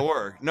 That's not Yeah. going to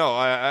work. No,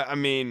 I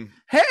mean,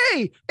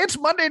 Hey, it's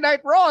Monday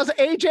Night Raw's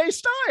AJ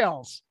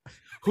Styles.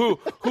 who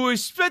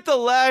has spent the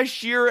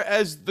last year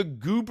as the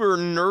goober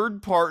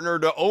nerd partner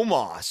to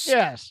Omos.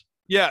 Yes.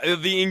 Yeah,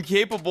 the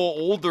incapable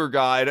older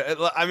guy.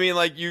 I mean,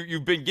 like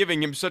you've been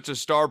giving him such a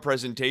star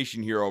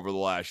presentation here over the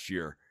last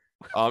year,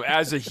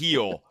 as a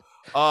heel.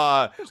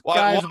 I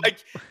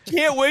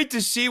can't wait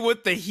to see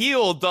what the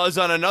heel does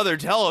on another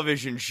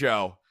television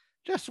show.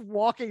 Just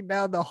walking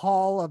down the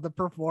hall of the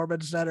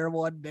Performance Center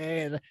one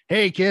day and,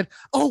 hey, kid,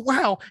 oh,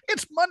 wow,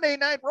 it's Monday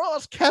Night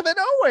Raw's Kevin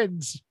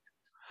Owens.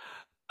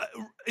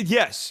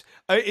 Yes,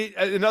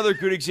 another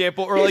good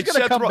example, or He's like gonna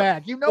Seth come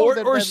back. You know,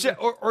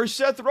 or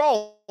Seth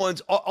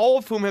Rollins, all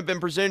of whom have been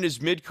presented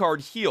as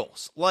mid-card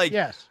heels. Like,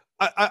 yes.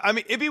 I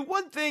mean, it'd be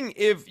one thing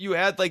if you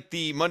had like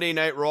the Monday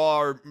Night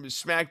Raw or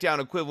SmackDown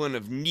equivalent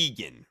of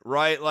Negan,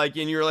 right? Like,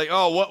 and you're like,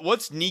 oh,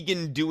 what's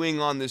Negan doing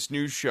on this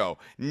new show?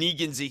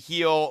 Negan's a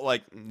heel,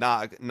 like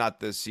not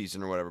this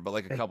season or whatever, but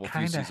like a couple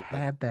few seasons. They kind of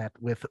had that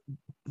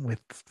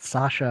with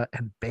Sasha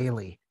and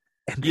Bailey.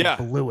 And they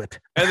blew it.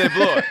 And they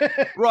blew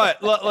it.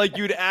 Right. Like,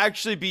 you'd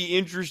actually be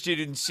interested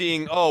in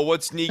seeing,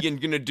 what's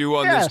Negan going to do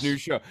on this new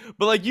show?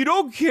 But, like, you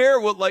don't care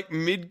what, like,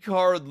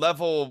 mid-card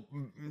level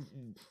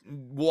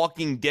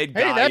Walking Dead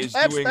guy is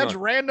doing. That's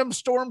random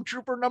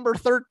Stormtrooper number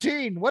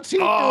 13. What's he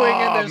doing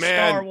in this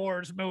Star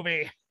Wars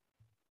movie?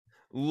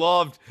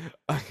 Loved.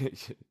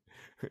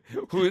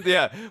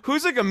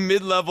 Who's like a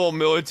mid-level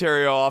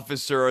military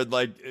officer at,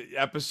 like,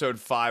 episode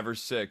 5 or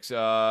 6?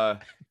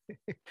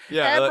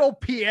 Admiral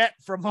Piet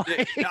from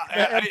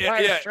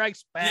Empire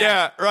Strikes Back.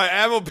 Yeah, right.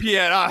 Admiral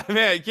Piet. Oh,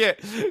 man,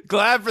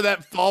 glad for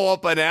that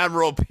follow-up on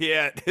Admiral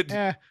Piet.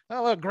 Yeah.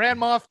 Oh, look, Grand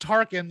Moff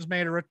Tarkin's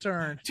made a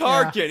return.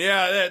 Tarkin,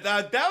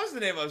 that was the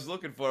name I was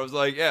looking for. I was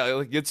like,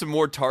 get some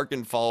more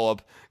Tarkin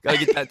follow-up.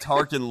 Gotta get that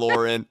Tarkin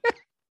lore in.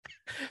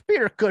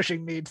 Peter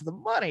Cushing needs the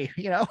money,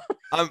 you know.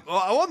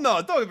 Well, no,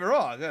 don't get me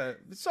wrong.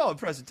 Solid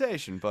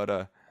presentation,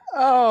 but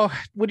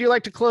would you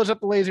like to close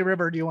up the Lazy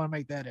River, or do you want to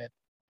make that it?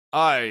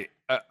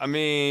 I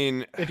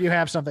mean, if you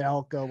have something,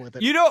 I'll go with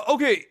it. You know,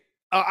 okay.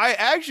 I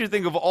actually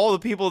think of all the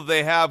people that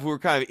they have who are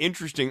kind of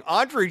interesting.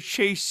 Andre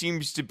Chase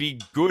seems to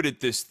be good at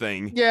this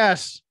thing.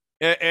 Yes.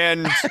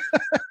 And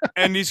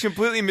he's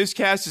completely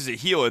miscast as a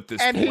heel at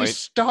this point. And he's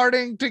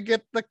starting to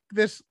get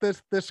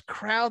this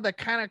crowd that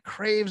kind of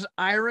craves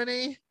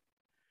irony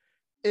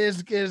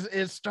is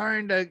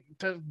starting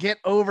to get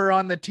over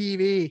on the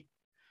TV.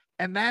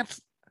 And that's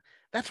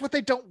what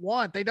they don't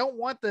want. They don't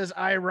want this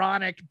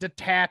ironic,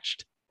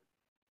 detached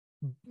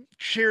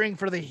cheering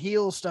for the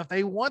heel stuff.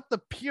 They want the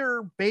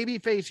pure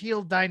babyface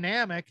heel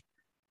dynamic,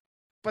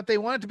 but they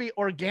want it to be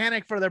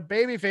organic for their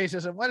baby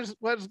faces. And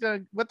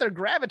what they're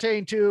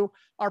gravitating to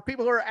are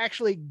people who are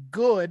actually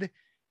good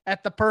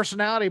at the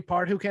personality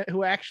part,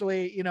 who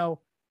actually, you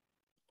know,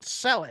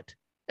 sell it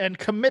and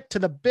commit to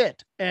the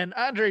bit. And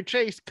Andre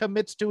Chase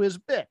commits to his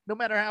bit, no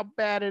matter how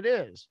bad it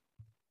is.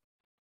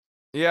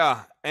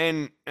 Yeah.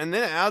 And then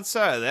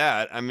outside of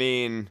that, I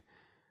mean,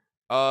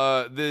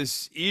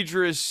 this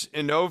Idris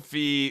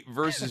Enofi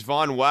versus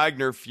Von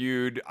Wagner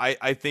feud,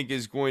 I think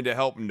is going to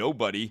help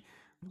nobody.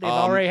 They've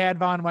already had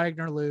Von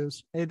Wagner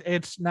lose.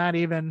 It's not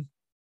even,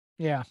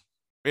 yeah.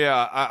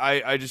 Yeah,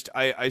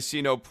 I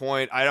see no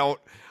point.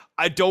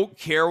 I don't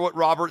care what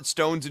Robert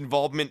Stone's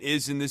involvement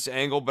is in this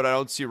angle, but I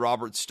don't see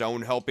Robert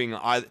Stone helping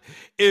either.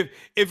 If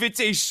it's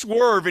a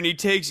swerve and he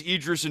takes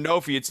Idris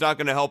Enofi, it's not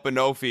going to help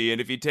Enofi, and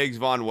if he takes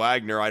Von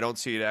Wagner, I don't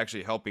see it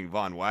actually helping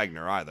Von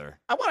Wagner either.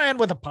 I want to end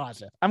with a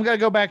positive. I'm going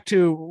to go back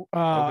to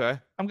okay.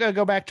 I'm going to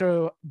go back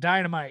to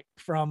Dynamite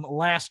from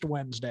last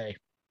Wednesday.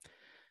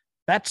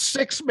 That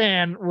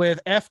 6-man with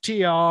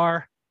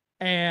FTR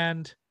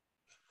and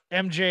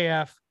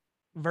MJF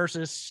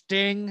versus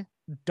Sting,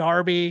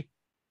 Darby,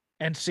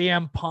 and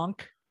CM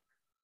Punk.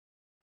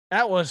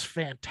 That was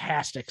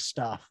fantastic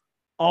stuff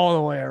all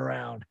the way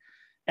around.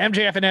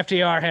 MJF and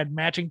FTR had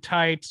matching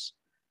tights.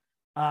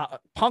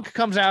 Punk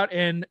comes out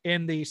in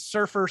the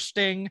Surfer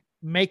Sting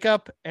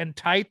makeup and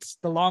tights,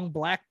 the long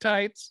black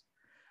tights.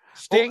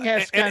 Sting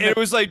has and it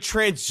was like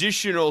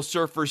transitional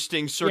Surfer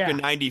Sting circa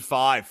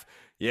 95.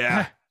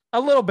 Yeah. A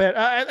little bit.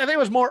 I think it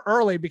was more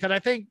early because I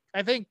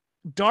think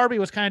Darby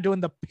was kind of doing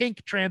the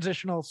pink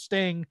transitional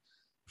Sting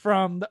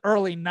from the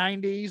early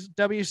 90s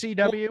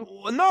WCW.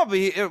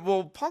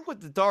 Well, Punk with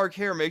the dark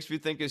hair makes me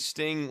think of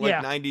Sting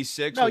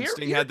 96 when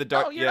Sting had the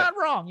dark. No, you're not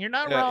wrong. You're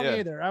not wrong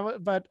either.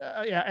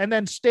 And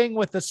then Sting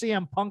with the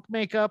CM Punk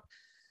makeup.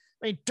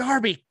 I mean,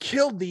 Darby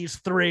killed these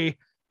three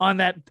on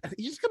that.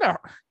 He's gonna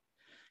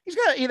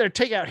either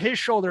take out his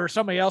shoulder or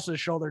somebody else's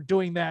shoulder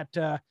doing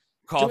that.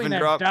 Coffin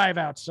drop dive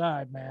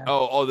outside, man.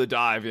 Oh, the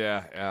dive,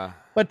 yeah.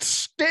 But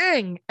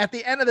Sting at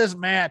the end of this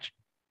match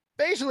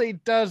basically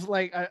does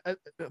like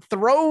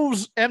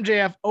throws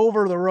MJF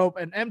over the rope,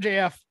 and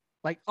MJF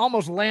like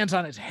almost lands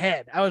on his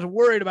head. I was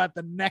worried about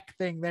the neck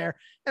thing there,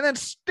 and then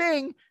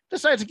Sting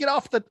decides to get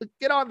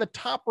on the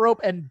top rope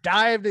and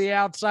dive to the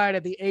outside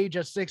at the age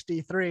of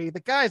 63.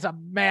 The guy's a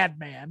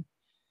madman.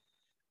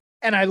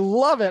 And I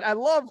love it. I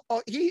love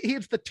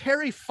he's the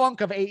Terry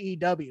Funk of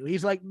AEW.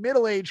 He's like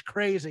middle-aged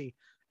crazy,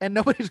 and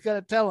nobody's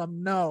gonna tell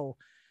him no.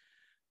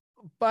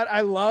 But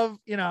I love,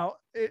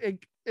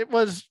 it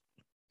was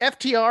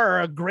FTR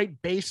are a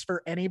great base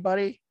for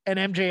anybody, and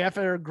MJF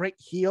are great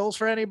heels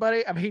for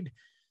anybody. I mean,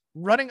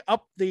 running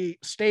up the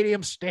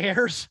stadium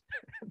stairs,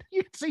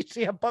 you can see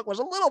CM Punk was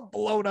a little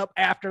blown up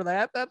after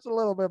that. That's a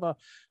little bit of a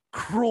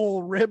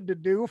cruel rib to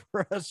do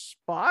for a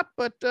spot,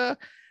 but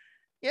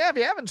yeah, if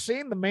you haven't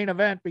seen the main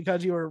event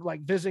because you were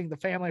like visiting the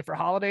family for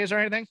holidays or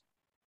anything,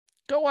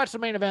 go watch the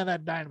main event of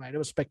that Dynamite. It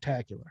was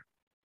spectacular.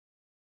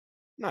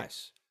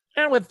 Nice.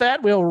 And with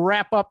that, we'll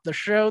wrap up the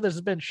show. This has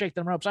been Shake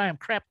Them Ropes. I am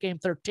Crap Game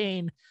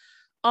 13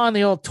 on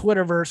the old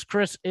Twitterverse.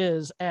 Chris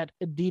is at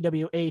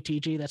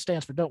DWATG. That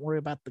stands for Don't Worry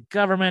About the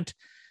Government.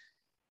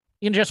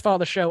 You can just follow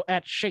the show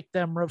at Shake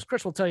Them Ropes.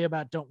 Chris will tell you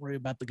about Don't Worry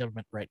About the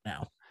Government right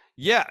now.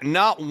 Yeah,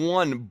 not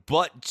one,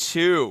 but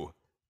 2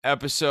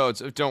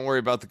 episodes of Don't Worry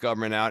About the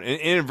Government out. An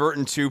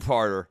inadvertent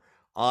 2-parter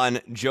on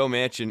Joe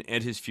Manchin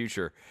and his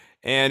future.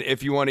 And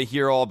if you want to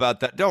hear all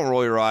about that, don't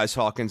roll your eyes,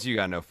 Hawkins. You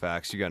got no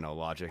facts. You got no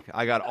logic.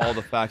 I got all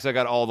the facts. I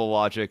got all the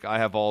logic. I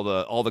have all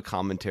the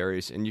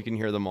commentaries, and you can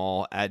hear them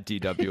all at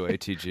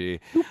DWATG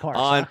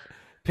on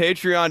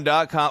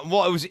Patreon.com.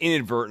 Well, it was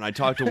inadvertent. I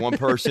talked to one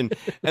person,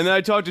 and then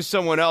I talked to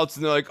someone else,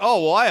 and they're like,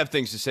 "Oh, well, I have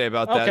things to say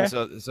about that."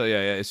 Okay. So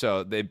yeah.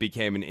 So they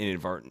became an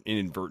inadvertent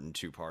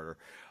 2-parter.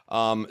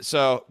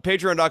 So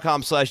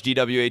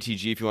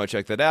patreon.com/DWATG if you want to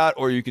check that out,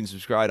 or you can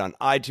subscribe on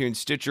iTunes,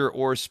 Stitcher,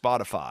 or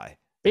Spotify.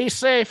 Be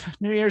safe.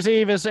 New Year's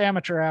Eve is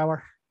amateur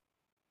hour.